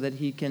love so that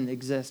he can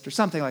exist or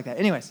something like that.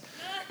 Anyways,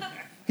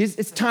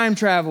 it's time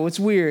travel. It's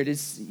weird.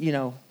 It's,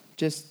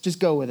 just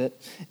go with it.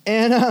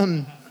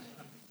 And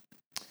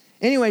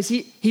anyways,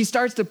 he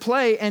starts to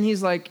play, and he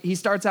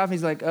starts off, and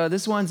he's like,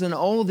 this one's an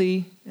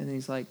oldie. And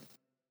he's like,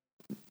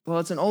 well,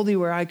 it's an oldie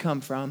where I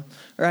come from,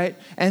 right?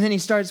 And then he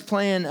starts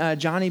playing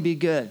Johnny Be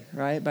Good,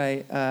 right,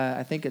 by,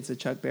 I think it's a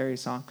Chuck Berry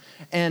song.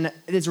 And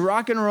it's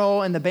rock and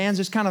roll, and the band's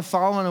just kind of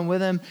following with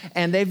him,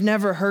 and they've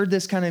never heard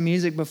this kind of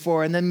music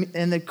before. And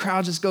the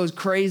crowd just goes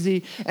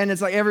crazy, and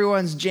it's like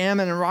everyone's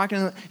jamming and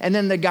rocking. And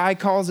then the guy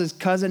calls his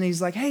cousin.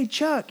 He's like, hey,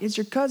 Chuck, it's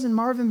your cousin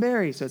Marvin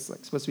Berry. So it's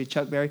like supposed to be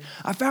Chuck Berry.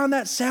 I found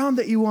that sound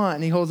that you want.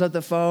 And he holds up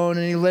the phone,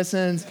 and he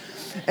listens.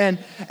 And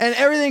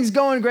everything's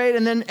going great.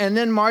 And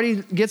then Marty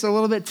gets a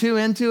little bit too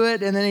into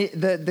it, and then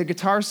the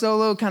guitar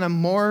solo kind of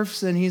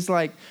morphs, and he's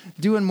like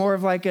doing more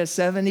of like a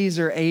 70s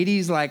or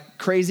 80s like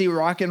crazy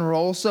rock and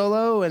roll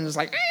solo, and it's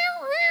like,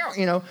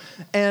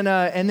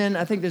 and then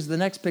I think there's the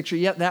next picture.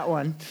 Yep, that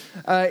one.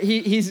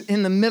 He's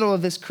in the middle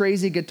of this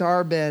crazy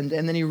guitar bend,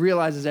 and then he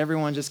realizes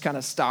everyone just kind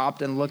of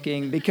stopped and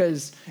looking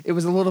because it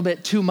was a little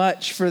bit too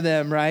much for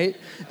them, right?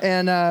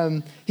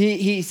 And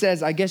he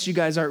says, I guess you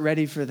guys aren't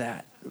ready for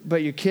that,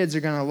 but your kids are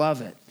going to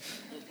love it.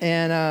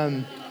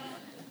 And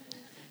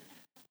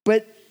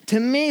but to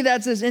me,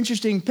 that's this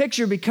interesting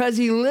picture because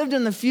he lived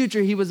in the future.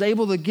 He was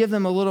able to give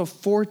them a little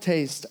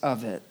foretaste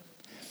of it.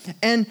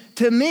 And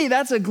to me,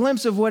 that's a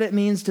glimpse of what it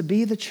means to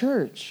be the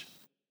church,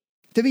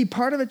 to be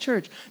part of a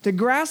church, to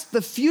grasp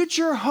the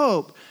future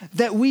hope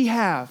that we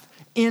have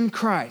in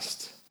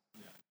Christ,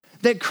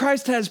 that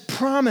Christ has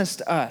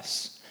promised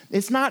us.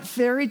 It's not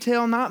fairy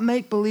tale, not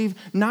make-believe,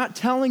 not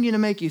telling you to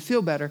make you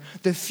feel better.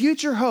 The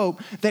future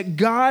hope that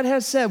God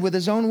has said with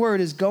his own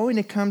word is going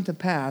to come to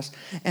pass,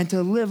 and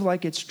to live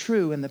like it's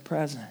true in the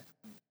present.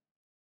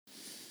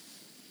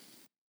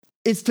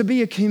 It's to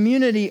be a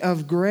community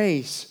of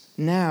grace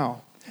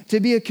now,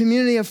 to be a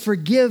community of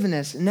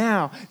forgiveness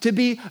now, to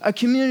be a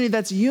community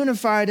that's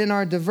unified in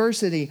our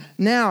diversity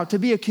now, to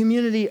be a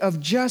community of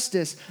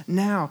justice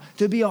now,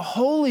 to be a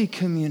holy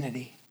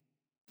community.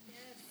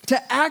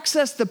 To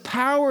access the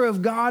power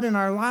of God in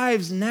our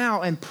lives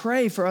now and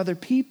pray for other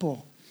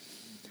people.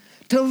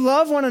 To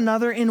love one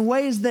another in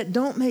ways that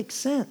don't make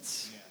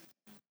sense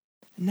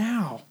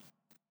now.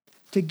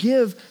 To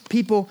give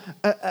people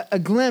a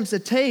glimpse, a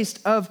taste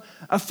of,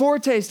 a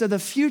foretaste of the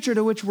future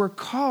to which we're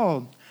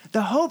called.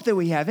 The hope that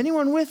we have.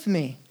 Anyone with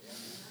me?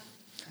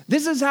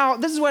 This is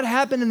what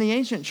happened in the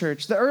ancient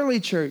church, the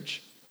early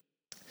church.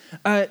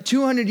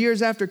 200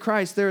 years after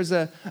Christ, there was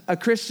a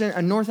Christian,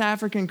 a North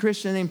African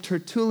Christian named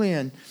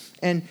Tertullian,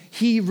 and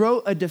he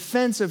wrote a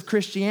defense of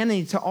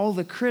Christianity to all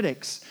the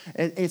critics.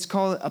 It's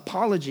called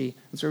apology.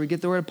 That's where we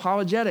get the word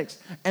apologetics.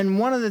 And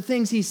one of the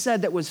things he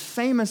said that was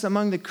famous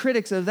among the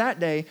critics of that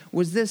day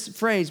was this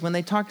phrase. When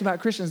they talked about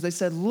Christians, they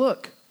said,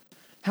 look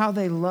how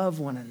they love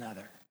one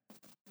another.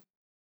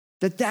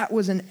 That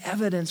was an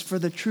evidence for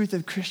the truth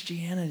of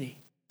Christianity.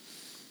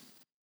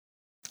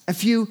 A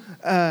few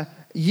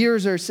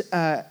years or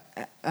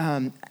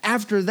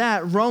after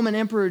that, Roman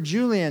Emperor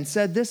Julian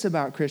said this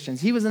about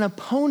Christians. He was an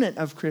opponent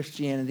of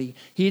Christianity.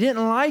 He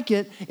didn't like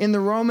it in the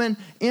Roman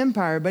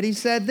Empire, but he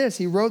said this.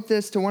 He wrote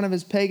this to one of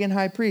his pagan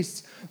high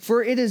priests.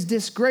 For it is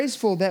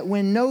disgraceful that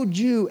when no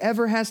Jew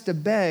ever has to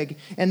beg,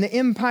 and the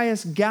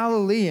impious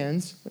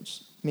Galileans,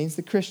 which means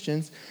the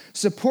Christians,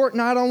 support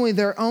not only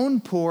their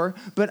own poor,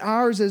 but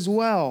ours as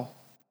well.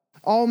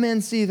 All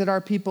men see that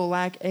our people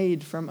lack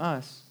aid from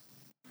us.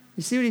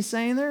 You see what he's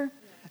saying there?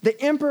 The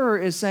emperor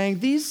is saying,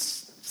 these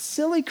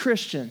silly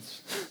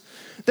Christians,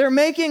 they're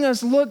making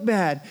us look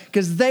bad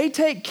because they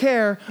take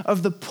care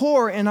of the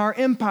poor in our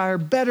empire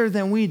better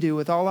than we do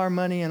with all our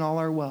money and all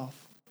our wealth.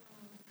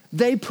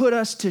 They put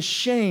us to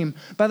shame.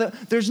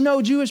 There's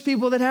no Jewish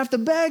people that have to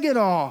beg at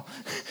all.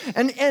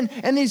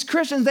 And these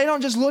Christians, they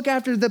don't just look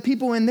after the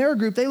people in their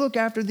group, they look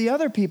after the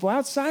other people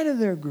outside of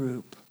their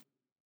group.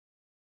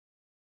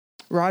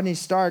 Rodney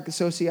Stark, a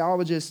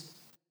sociologist,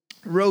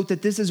 wrote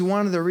that this is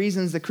one of the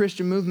reasons the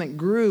Christian movement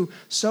grew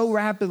so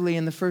rapidly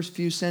in the first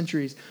few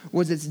centuries,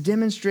 was its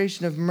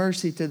demonstration of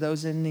mercy to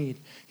those in need.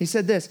 He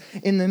said this,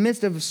 in the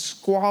midst of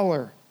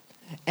squalor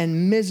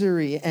and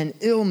misery and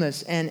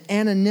illness and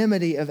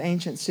anonymity of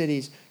ancient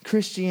cities,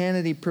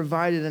 Christianity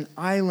provided an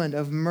island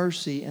of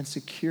mercy and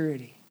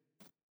security.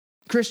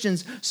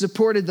 Christians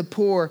supported the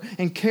poor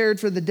and cared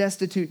for the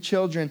destitute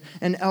children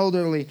and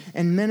elderly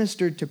and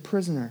ministered to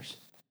prisoners.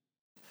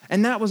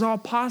 And that was all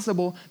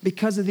possible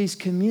because of these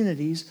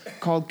communities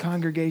called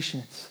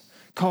congregations,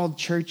 called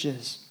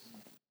churches,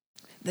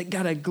 that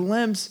got a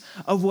glimpse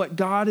of what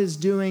God is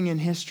doing in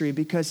history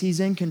because he's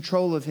in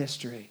control of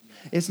history.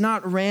 It's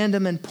not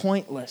random and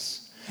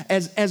pointless,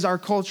 as our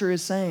culture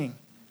is saying.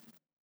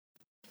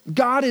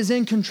 God is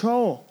in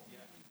control.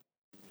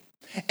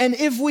 And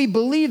if we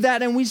believe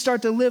that and we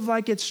start to live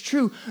like it's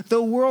true,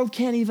 the world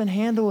can't even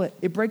handle it.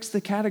 It breaks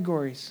the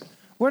categories.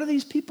 What are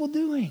these people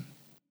doing?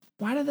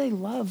 Why do they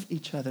love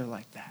each other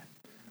like that?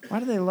 Why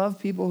do they love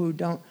people who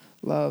don't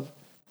love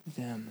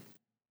them?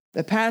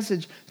 The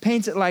passage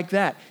paints it like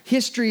that.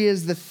 History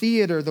is the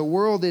theater, the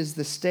world is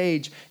the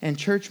stage, and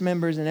church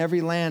members in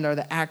every land are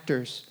the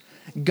actors.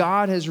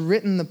 God has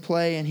written the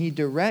play and he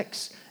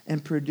directs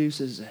and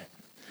produces it.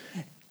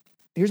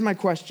 Here's my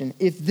question.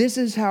 If this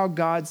is how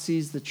God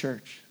sees the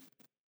church,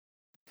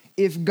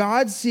 if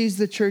God sees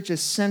the church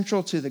as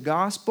central to the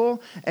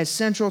gospel, as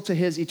central to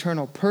his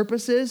eternal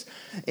purposes,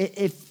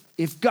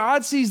 if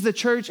God sees the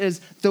church as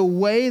the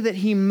way that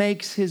he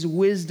makes his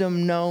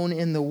wisdom known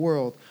in the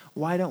world,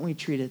 why don't we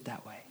treat it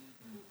that way?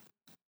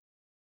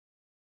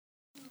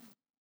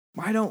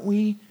 Why don't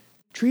we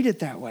treat it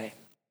that way?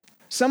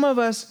 Some of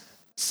us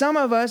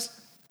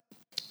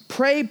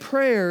pray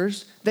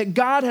prayers that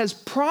God has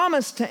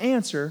promised to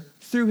answer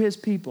through his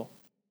people,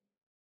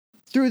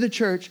 through the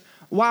church,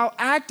 while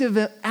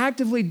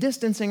actively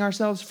distancing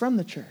ourselves from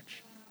the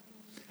church.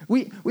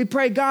 We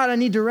pray, God, I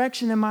need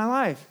direction in my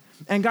life.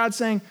 And God's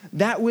saying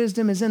that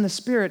wisdom is in the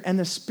Spirit, and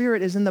the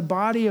Spirit is in the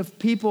body of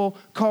people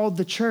called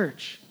the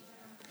church.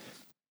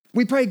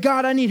 We pray,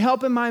 God, I need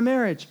help in my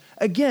marriage.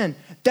 Again,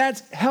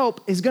 that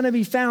help is going to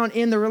be found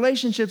in the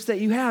relationships that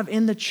you have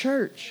in the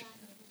church.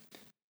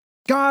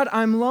 God,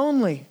 I'm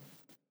lonely.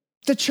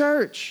 The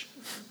church.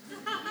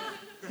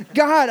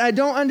 God, I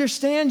don't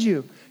understand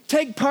you.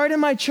 Take part in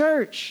my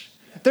church.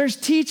 There's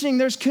teaching,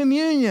 there's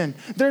communion,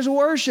 there's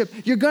worship.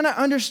 You're going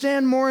to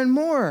understand more and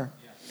more.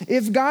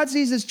 If God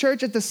sees his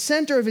church at the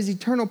center of his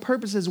eternal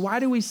purposes, why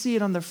do we see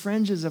it on the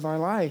fringes of our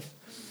life?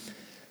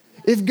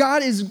 If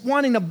God is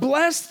wanting to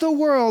bless the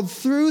world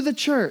through the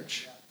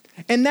church,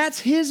 and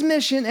that's his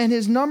mission and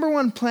his number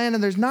one plan,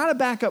 and there's not a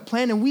backup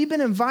plan, and we've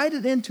been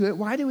invited into it,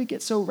 why do we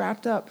get so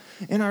wrapped up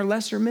in our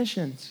lesser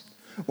missions?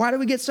 Why do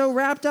we get so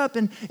wrapped up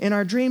in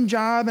our dream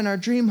job and our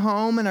dream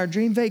home and our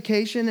dream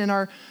vacation and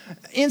our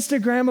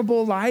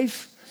Instagrammable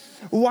life?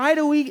 Why?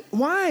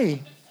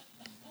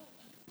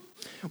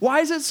 Why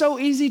is it so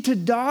easy to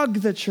dog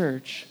the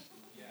church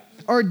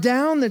or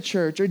down the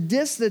church or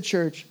diss the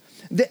church?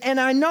 And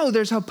I know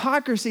there's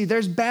hypocrisy,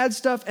 there's bad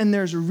stuff, and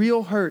there's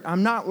real hurt.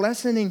 I'm not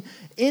lessening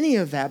any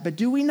of that, but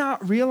do we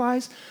not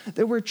realize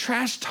that we're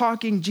trash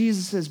talking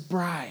Jesus'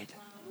 bride?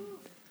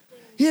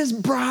 His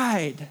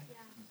bride.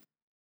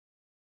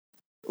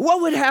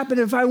 What would happen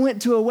if I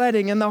went to a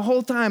wedding and the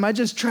whole time I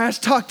just trash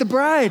talked the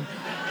bride?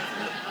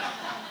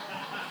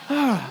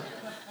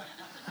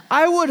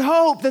 I would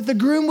hope that the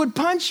groom would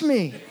punch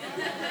me.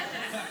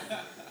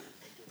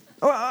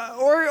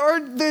 Or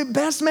the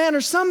best man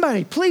or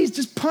somebody. Please,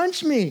 just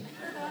punch me.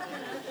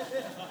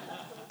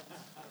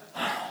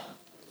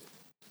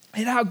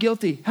 And how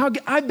guilty.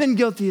 I've been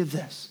guilty of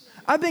this.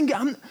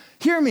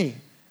 Hear me.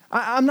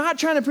 I'm not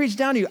trying to preach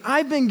down to you.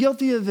 I've been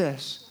guilty of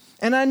this.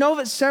 And I know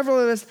that several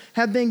of us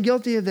have been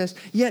guilty of this,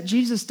 yet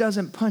Jesus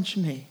doesn't punch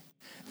me.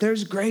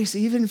 There's grace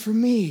even for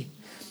me.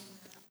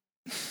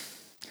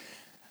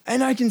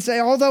 And I can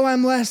say, although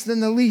I'm less than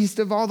the least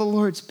of all the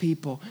Lord's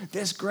people,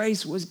 this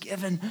grace was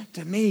given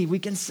to me. We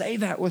can say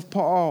that with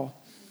Paul.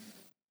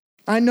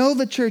 I know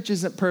the church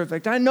isn't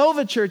perfect. I know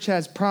the church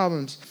has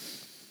problems.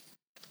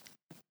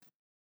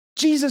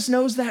 Jesus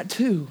knows that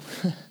too.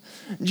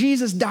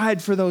 Jesus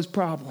died for those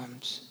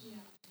problems.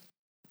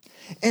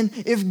 And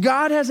if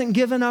God hasn't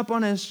given up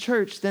on his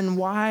church, then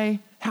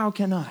how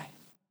can I?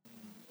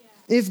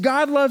 If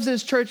God loves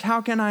his church, how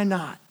can I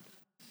not?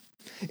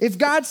 If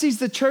God sees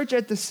the church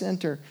at the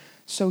center,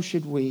 so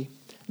should we.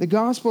 The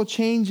gospel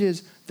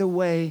changes the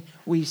way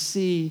we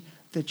see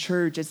the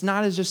church. It's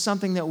not as just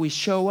something that we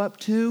show up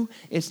to.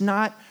 It's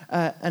not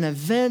an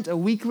event, a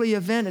weekly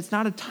event. It's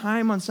not a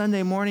time on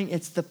Sunday morning.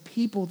 It's the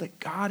people that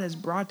God has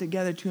brought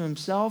together to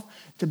himself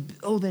to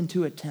build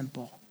into a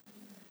temple,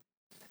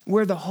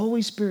 where the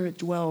Holy Spirit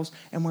dwells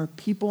and where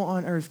people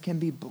on earth can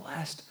be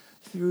blessed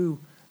through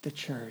the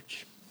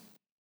church.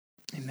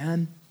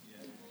 Amen?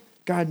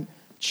 God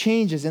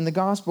changes. In the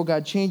gospel,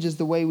 God changes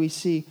the way we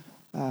see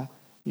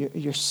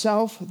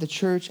yourself, the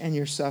church, and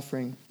your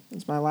suffering.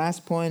 It's my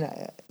last point.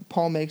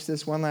 Paul makes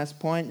this one last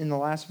point in the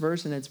last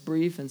verse, and it's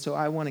brief, and so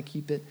I want to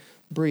keep it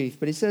brief.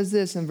 But he says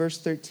this in verse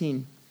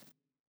 13.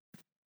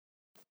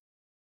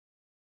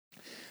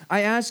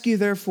 I ask you,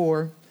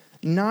 therefore,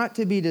 not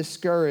to be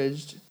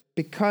discouraged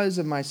because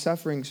of my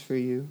sufferings for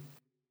you,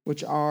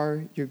 which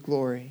are your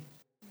glory.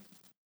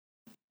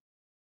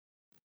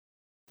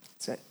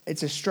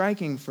 It's a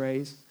striking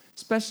phrase,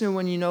 especially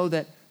when you know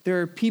that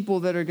there are people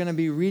that are going to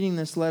be reading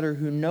this letter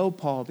who know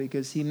Paul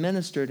because he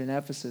ministered in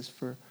Ephesus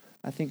for,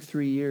 I think,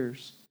 3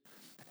 years.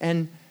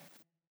 And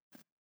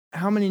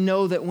how many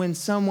know that when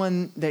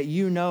someone that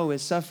you know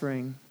is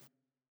suffering,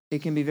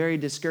 it can be very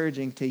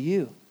discouraging to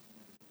you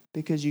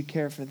because you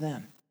care for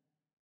them,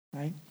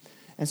 right?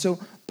 And so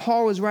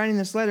Paul was writing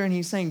this letter and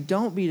he's saying,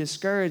 don't be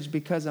discouraged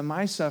because of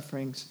my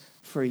sufferings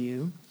for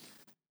you.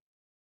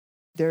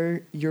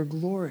 They're your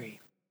glory.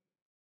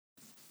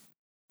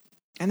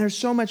 And there's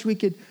so much we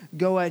could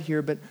go at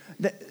here, but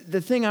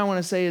the thing I want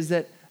to say is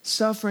that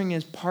suffering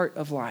is part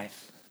of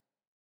life.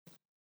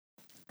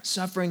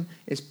 Suffering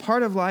is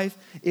part of life.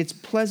 It's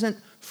pleasant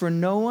for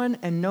no one,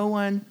 and no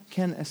one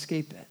can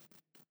escape it.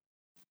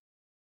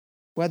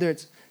 Whether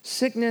it's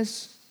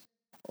sickness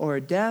or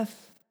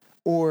death,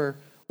 or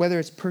whether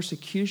it's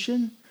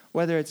persecution,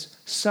 whether it's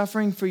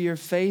suffering for your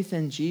faith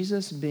in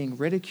Jesus, being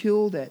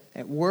ridiculed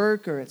at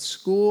work or at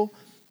school,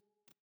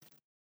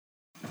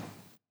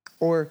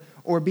 or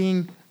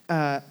being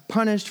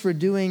punished for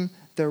doing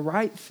the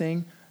right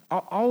thing.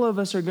 All of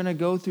us are going to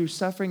go through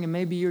suffering, and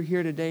maybe you're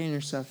here today and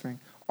you're suffering.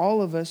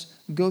 All of us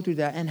go through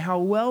that, and how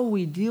well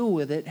we deal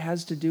with it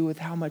has to do with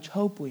how much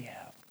hope we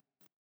have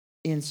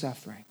in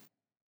suffering.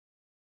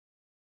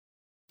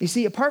 You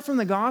see, apart from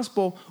the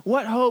gospel,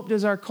 what hope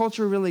does our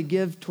culture really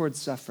give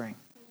towards suffering?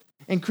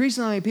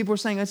 Increasingly, people are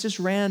saying it's just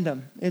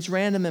random. It's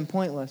random and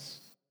pointless.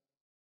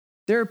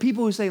 There are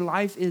people who say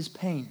life is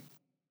pain.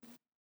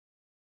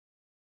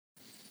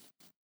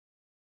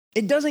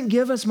 It doesn't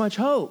give us much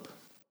hope.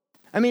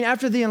 I mean,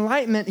 after the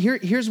Enlightenment,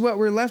 here's what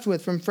we're left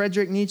with from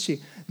Friedrich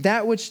Nietzsche.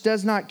 That which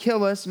does not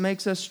kill us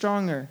makes us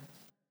stronger.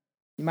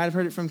 You might have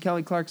heard it from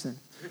Kelly Clarkson.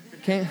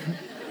 Okay?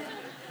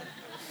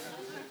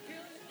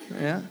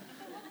 Yeah.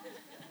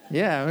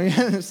 Yeah.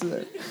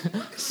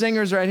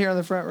 Singers right here on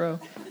the front row.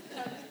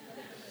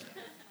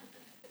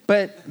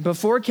 But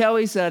before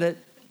Kelly said it,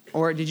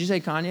 or did you say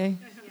Kanye?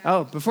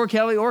 Oh, before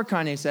Kelly or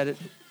Kanye said it,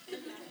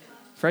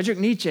 Friedrich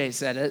Nietzsche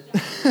said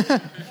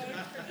it.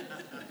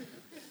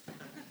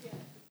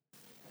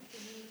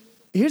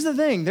 Here's the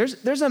thing.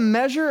 There's a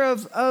measure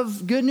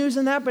of good news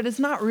in that, but it's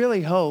not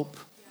really hope.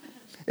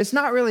 It's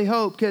not really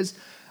hope because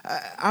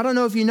I don't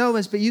know if you know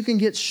this, but you can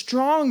get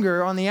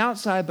stronger on the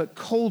outside but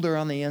colder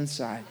on the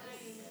inside.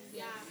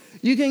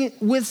 You can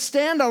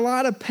withstand a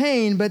lot of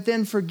pain but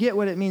then forget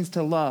what it means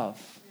to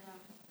love.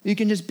 You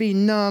can just be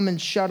numb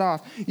and shut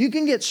off. You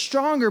can get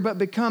stronger but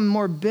become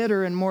more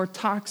bitter and more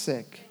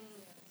toxic.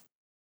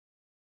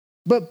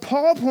 But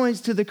Paul points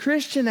to the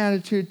Christian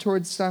attitude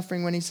towards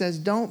suffering when he says,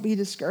 don't be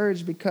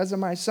discouraged because of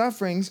my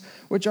sufferings,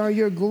 which are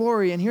your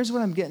glory. And here's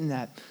what I'm getting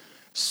at.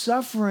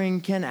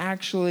 Suffering can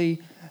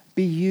actually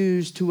be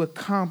used to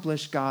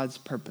accomplish God's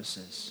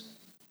purposes.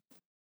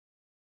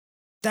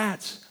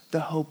 That's the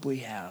hope we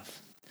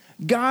have.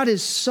 God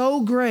is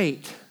so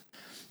great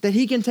that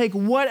he can take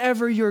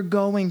whatever you're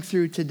going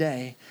through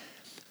today,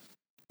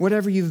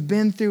 whatever you've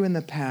been through in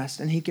the past,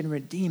 and he can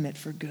redeem it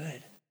for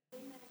good.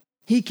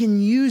 He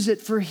can use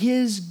it for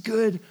his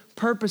good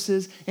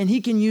purposes, and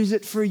he can use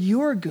it for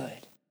your good.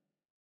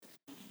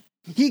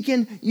 He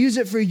can use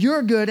it for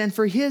your good and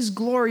for his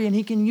glory, and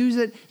he can use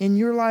it in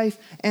your life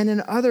and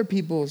in other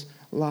people's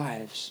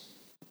lives.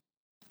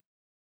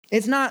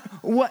 It's not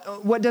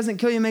what doesn't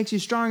kill you makes you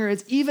stronger.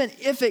 It's even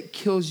if it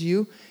kills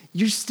you,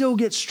 you still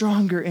get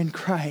stronger in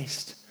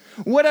Christ.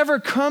 Whatever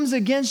comes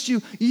against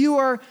you, you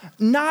are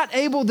not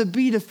able to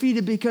be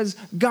defeated because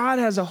God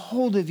has a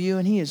hold of you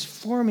and he is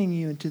forming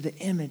you into the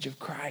image of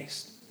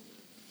Christ.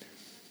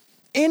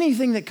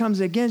 Anything that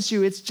comes against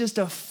you, it's just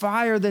a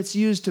fire that's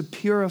used to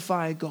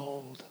purify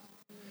gold.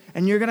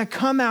 And you're going to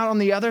come out on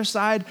the other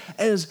side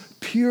as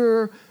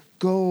pure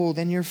gold,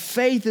 and your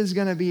faith is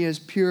going to be as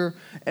pure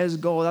as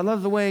gold. I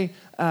love the way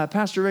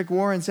Pastor Rick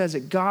Warren says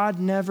it. God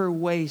never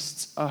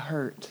wastes a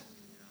hurt.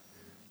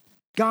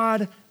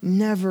 God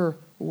never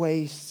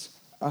wastes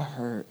a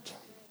hurt.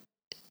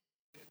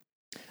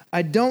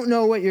 I don't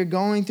know what you're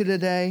going through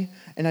today,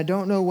 and I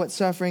don't know what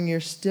suffering you're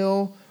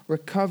still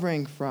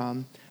recovering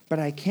from, but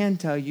I can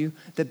tell you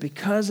that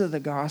because of the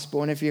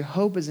gospel, and if your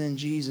hope is in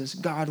Jesus,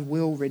 God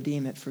will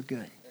redeem it for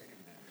good.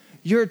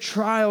 Your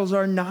trials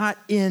are not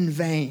in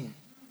vain.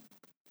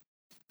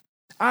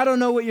 I don't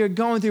know what you're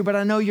going through, but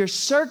I know your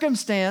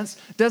circumstance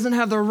doesn't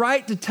have the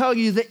right to tell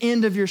you the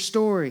end of your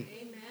story.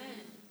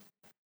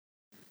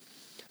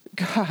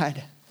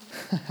 God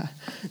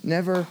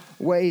never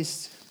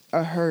wastes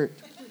a hurt.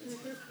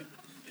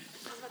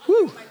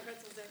 Whew.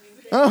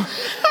 Oh,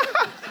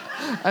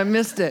 I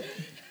missed it.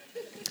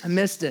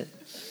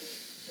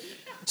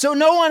 So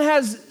no one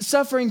has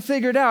suffering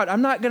figured out.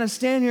 I'm not going to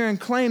stand here and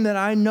claim that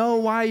I know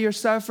why you're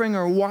suffering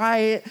or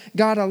why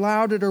God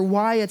allowed it or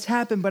why it's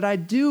happened, but I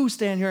do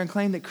stand here and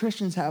claim that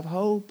Christians have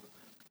hope.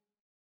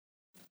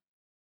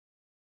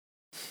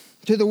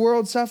 To the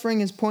world, suffering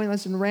is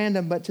pointless and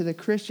random, but to the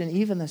Christian,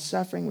 even the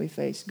suffering we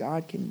face,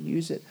 God can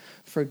use it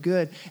for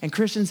good. And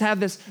Christians have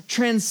this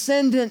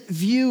transcendent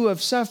view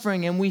of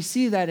suffering, and we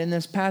see that in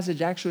this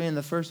passage, actually in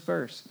the first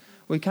verse.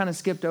 We kind of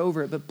skipped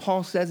over it, but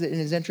Paul says it in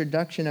his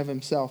introduction of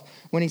himself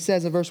when he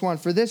says in verse 1,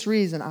 "For this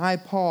reason, I,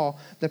 Paul,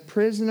 the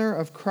prisoner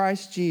of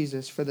Christ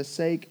Jesus, for the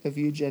sake of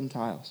you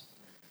Gentiles."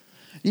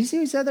 Do you see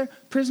what he said there?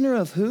 Prisoner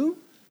of who?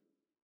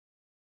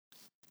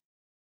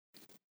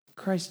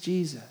 Christ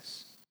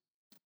Jesus.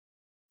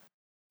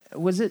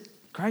 Was it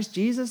Christ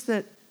Jesus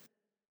that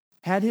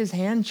had his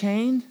hand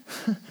chained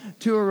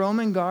to a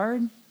Roman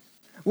guard?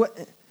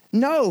 What?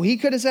 No, he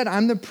could have said,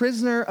 "I'm the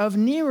prisoner of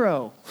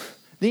Nero,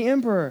 the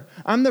emperor.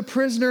 I'm the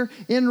prisoner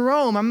in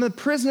Rome. I'm the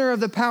prisoner of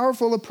the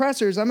powerful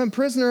oppressors. I'm a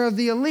prisoner of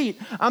the elite.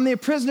 I'm the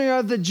prisoner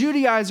of the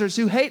Judaizers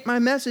who hate my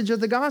message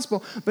of the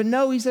gospel." But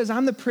no, he says,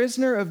 "I'm the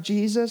prisoner of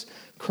Jesus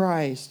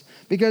Christ."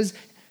 Because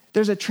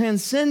there's a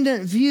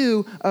transcendent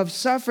view of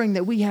suffering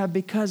that we have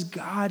because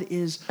God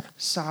is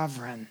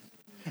sovereign.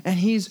 And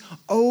he's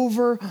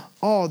over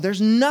all.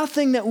 There's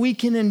nothing that we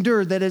can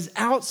endure that is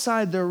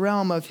outside the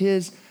realm of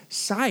his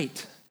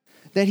sight,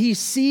 that he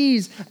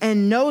sees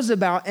and knows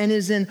about and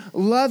is in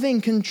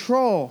loving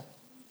control.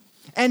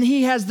 And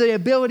he has the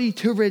ability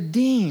to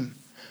redeem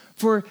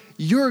for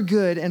your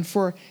good and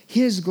for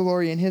his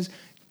glory and his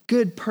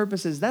good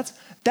purposes.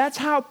 That's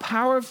how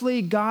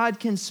powerfully God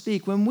can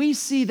speak. When we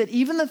see that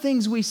even the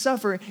things we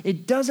suffer,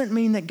 it doesn't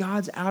mean that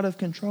God's out of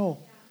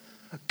control.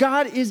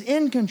 God is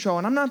in control,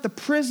 and I'm not the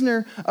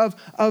prisoner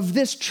of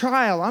this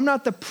trial. I'm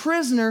not the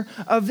prisoner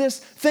of this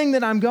thing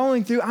that I'm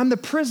going through. I'm the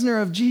prisoner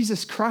of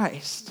Jesus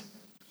Christ,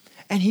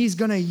 and he's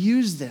going to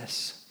use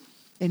this.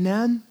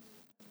 Amen?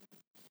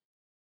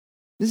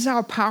 This is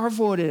how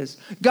powerful it is.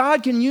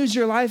 God can use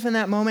your life in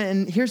that moment,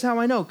 and here's how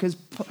I know, because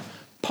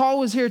Paul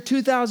was here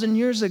 2,000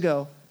 years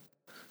ago.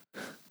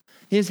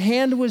 His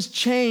hand was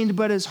chained,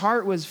 but his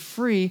heart was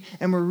free.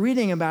 And we're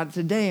reading about it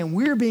today. And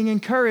we're being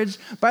encouraged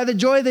by the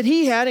joy that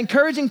he had,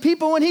 encouraging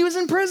people when he was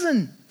in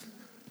prison.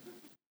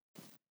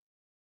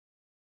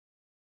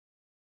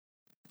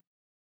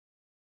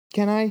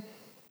 Can I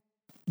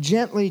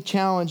gently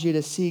challenge you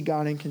to see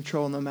God in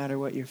control no matter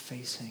what you're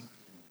facing?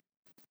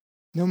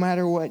 No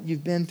matter what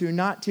you've been through,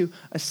 not to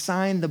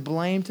assign the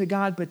blame to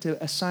God, but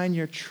to assign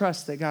your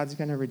trust that God's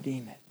going to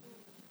redeem it,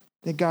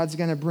 that God's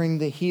going to bring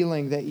the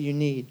healing that you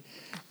need.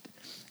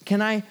 Can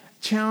I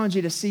challenge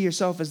you to see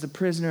yourself as the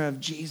prisoner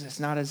of Jesus,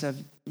 not as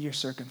of your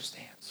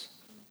circumstance?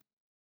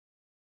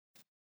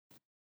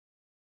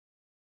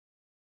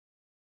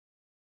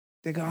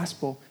 The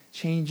gospel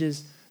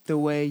changes the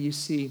way you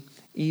see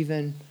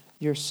even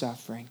your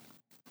suffering.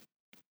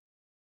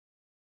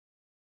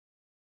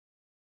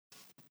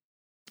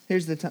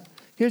 Here's the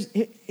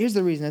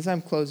reason, as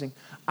I'm closing.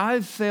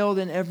 I've failed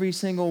in every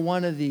single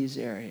one of these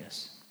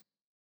areas.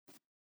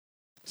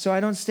 So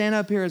I don't stand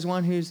up here as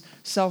one who's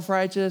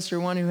self-righteous or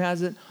one who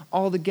has it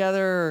all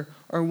together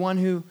or one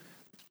who...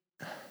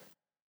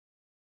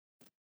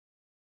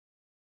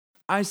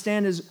 I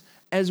stand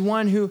as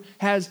one who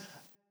has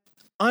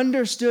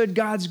understood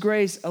God's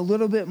grace a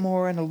little bit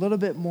more and a little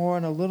bit more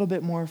and a little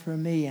bit more for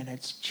me, and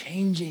it's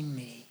changing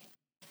me.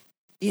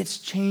 It's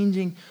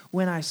changing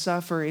when I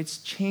suffer. It's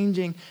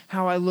changing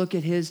how I look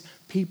at his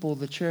people,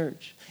 the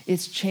church.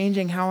 It's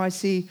changing how I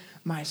see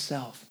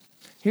myself.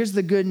 Here's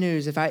the good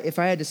news. If I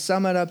had to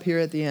sum it up here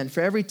at the end,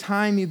 for every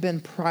time you've been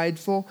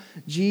prideful,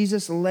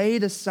 Jesus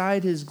laid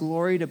aside his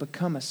glory to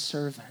become a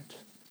servant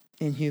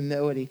in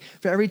humility.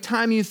 For every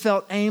time you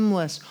felt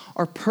aimless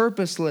or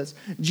purposeless,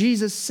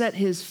 Jesus set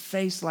his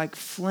face like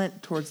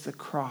flint towards the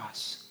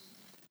cross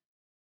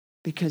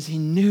because he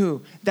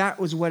knew that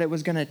was what it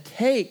was going to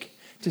take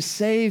to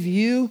save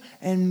you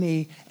and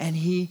me, and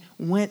he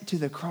went to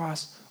the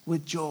cross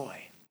with joy.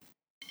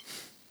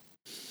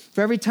 For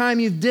every time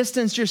you've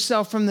distanced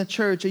yourself from the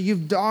church or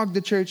you've dogged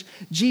the church,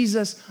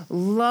 Jesus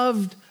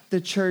loved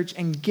the church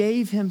and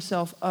gave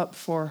himself up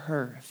for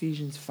her,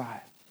 Ephesians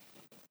 5.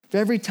 For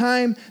every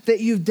time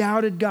that you've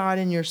doubted God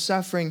in your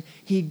suffering,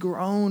 he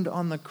groaned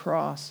on the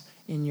cross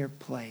in your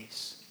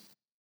place.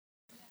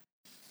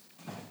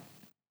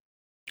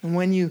 And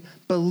when you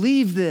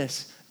believe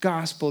this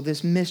gospel,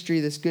 this mystery,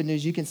 this good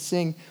news, you can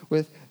sing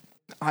with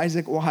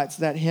Isaac Watts,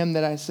 that hymn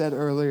that I said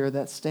earlier,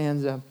 that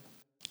stanza.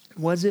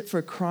 Was it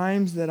for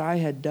crimes that I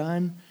had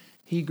done,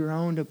 he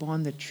groaned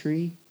upon the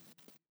tree?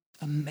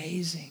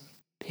 Amazing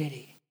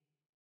pity,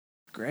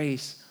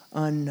 grace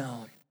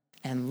unknown,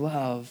 and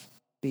love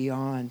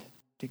beyond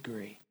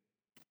degree.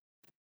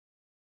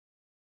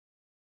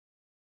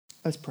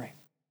 Let's pray.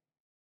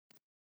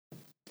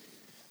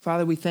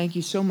 Father, we thank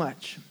you so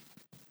much.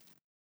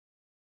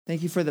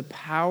 Thank you for the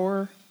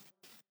power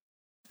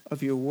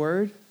of your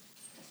word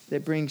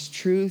that brings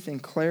truth and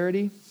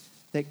clarity,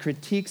 that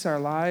critiques our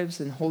lives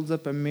and holds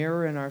up a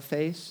mirror in our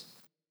face.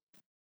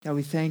 God,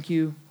 we thank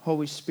you,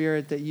 Holy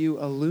Spirit, that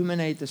you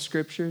illuminate the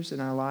scriptures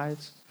in our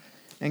lives.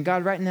 And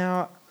God, right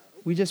now,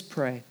 we just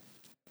pray.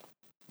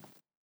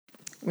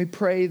 We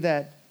pray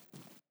that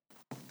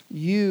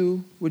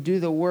you would do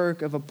the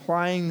work of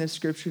applying this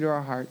scripture to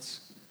our hearts.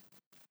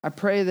 I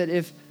pray that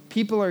if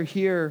people are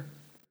here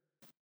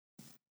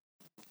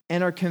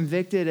and are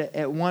convicted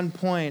at one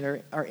point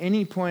or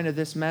any point of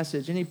this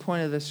message, any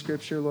point of this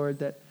scripture, Lord,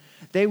 that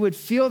they would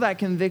feel that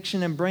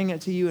conviction and bring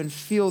it to you and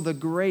feel the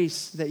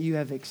grace that you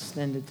have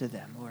extended to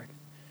them, Lord.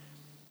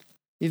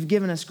 You've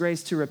given us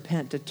grace to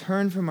repent, to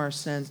turn from our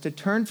sins, to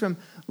turn from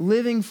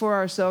living for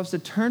ourselves, to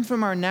turn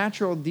from our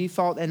natural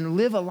default and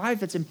live a life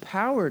that's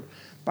empowered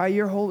by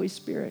your Holy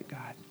Spirit,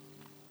 God.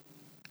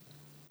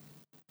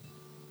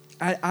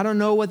 I don't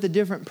know what the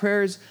different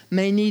prayers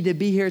may need to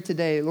be here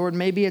today. Lord,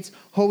 maybe it's,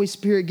 Holy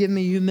Spirit, give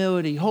me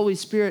humility. Holy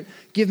Spirit,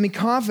 give me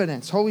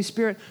confidence. Holy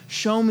Spirit,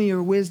 show me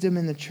your wisdom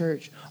in the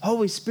church.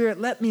 Holy Spirit,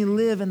 let me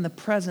live in the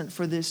present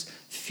for this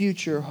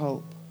future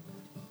hope.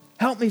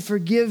 Help me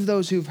forgive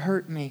those who've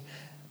hurt me.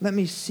 Let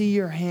me see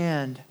your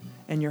hand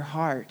and your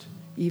heart,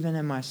 even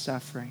in my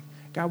suffering.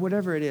 God,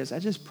 whatever it is, I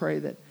just pray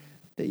that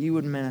you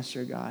would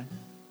minister, God.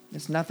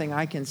 It's nothing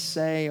I can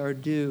say or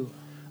do.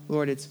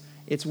 Lord,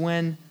 it's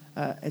when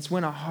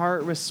a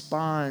heart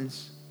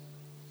responds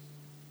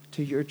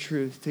to your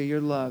truth, to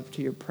your love,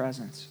 to your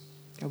presence.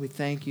 God, we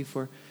thank you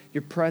for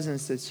your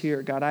presence that's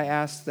here. God, I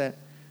ask that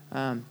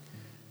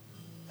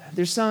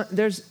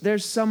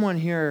there's someone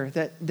here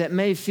that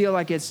may feel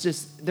like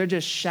they're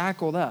just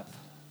shackled up.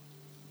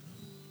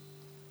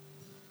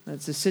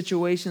 It's a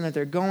situation that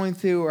they're going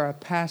through or a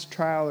past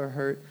trial or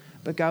hurt.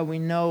 But God, we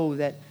know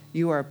that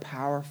you are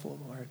powerful,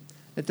 Lord,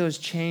 that those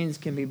chains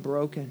can be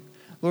broken.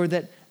 Lord,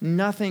 that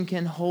nothing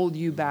can hold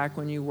you back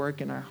when you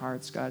work in our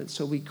hearts, God.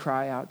 So we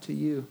cry out to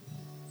you.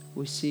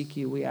 We seek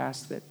you. We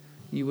ask that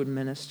you would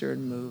minister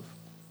and move.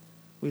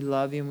 We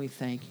love you and we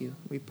thank you.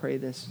 We pray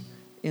this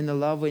in the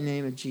lovely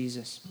name of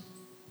Jesus.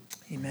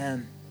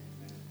 Amen.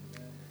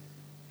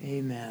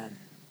 Amen.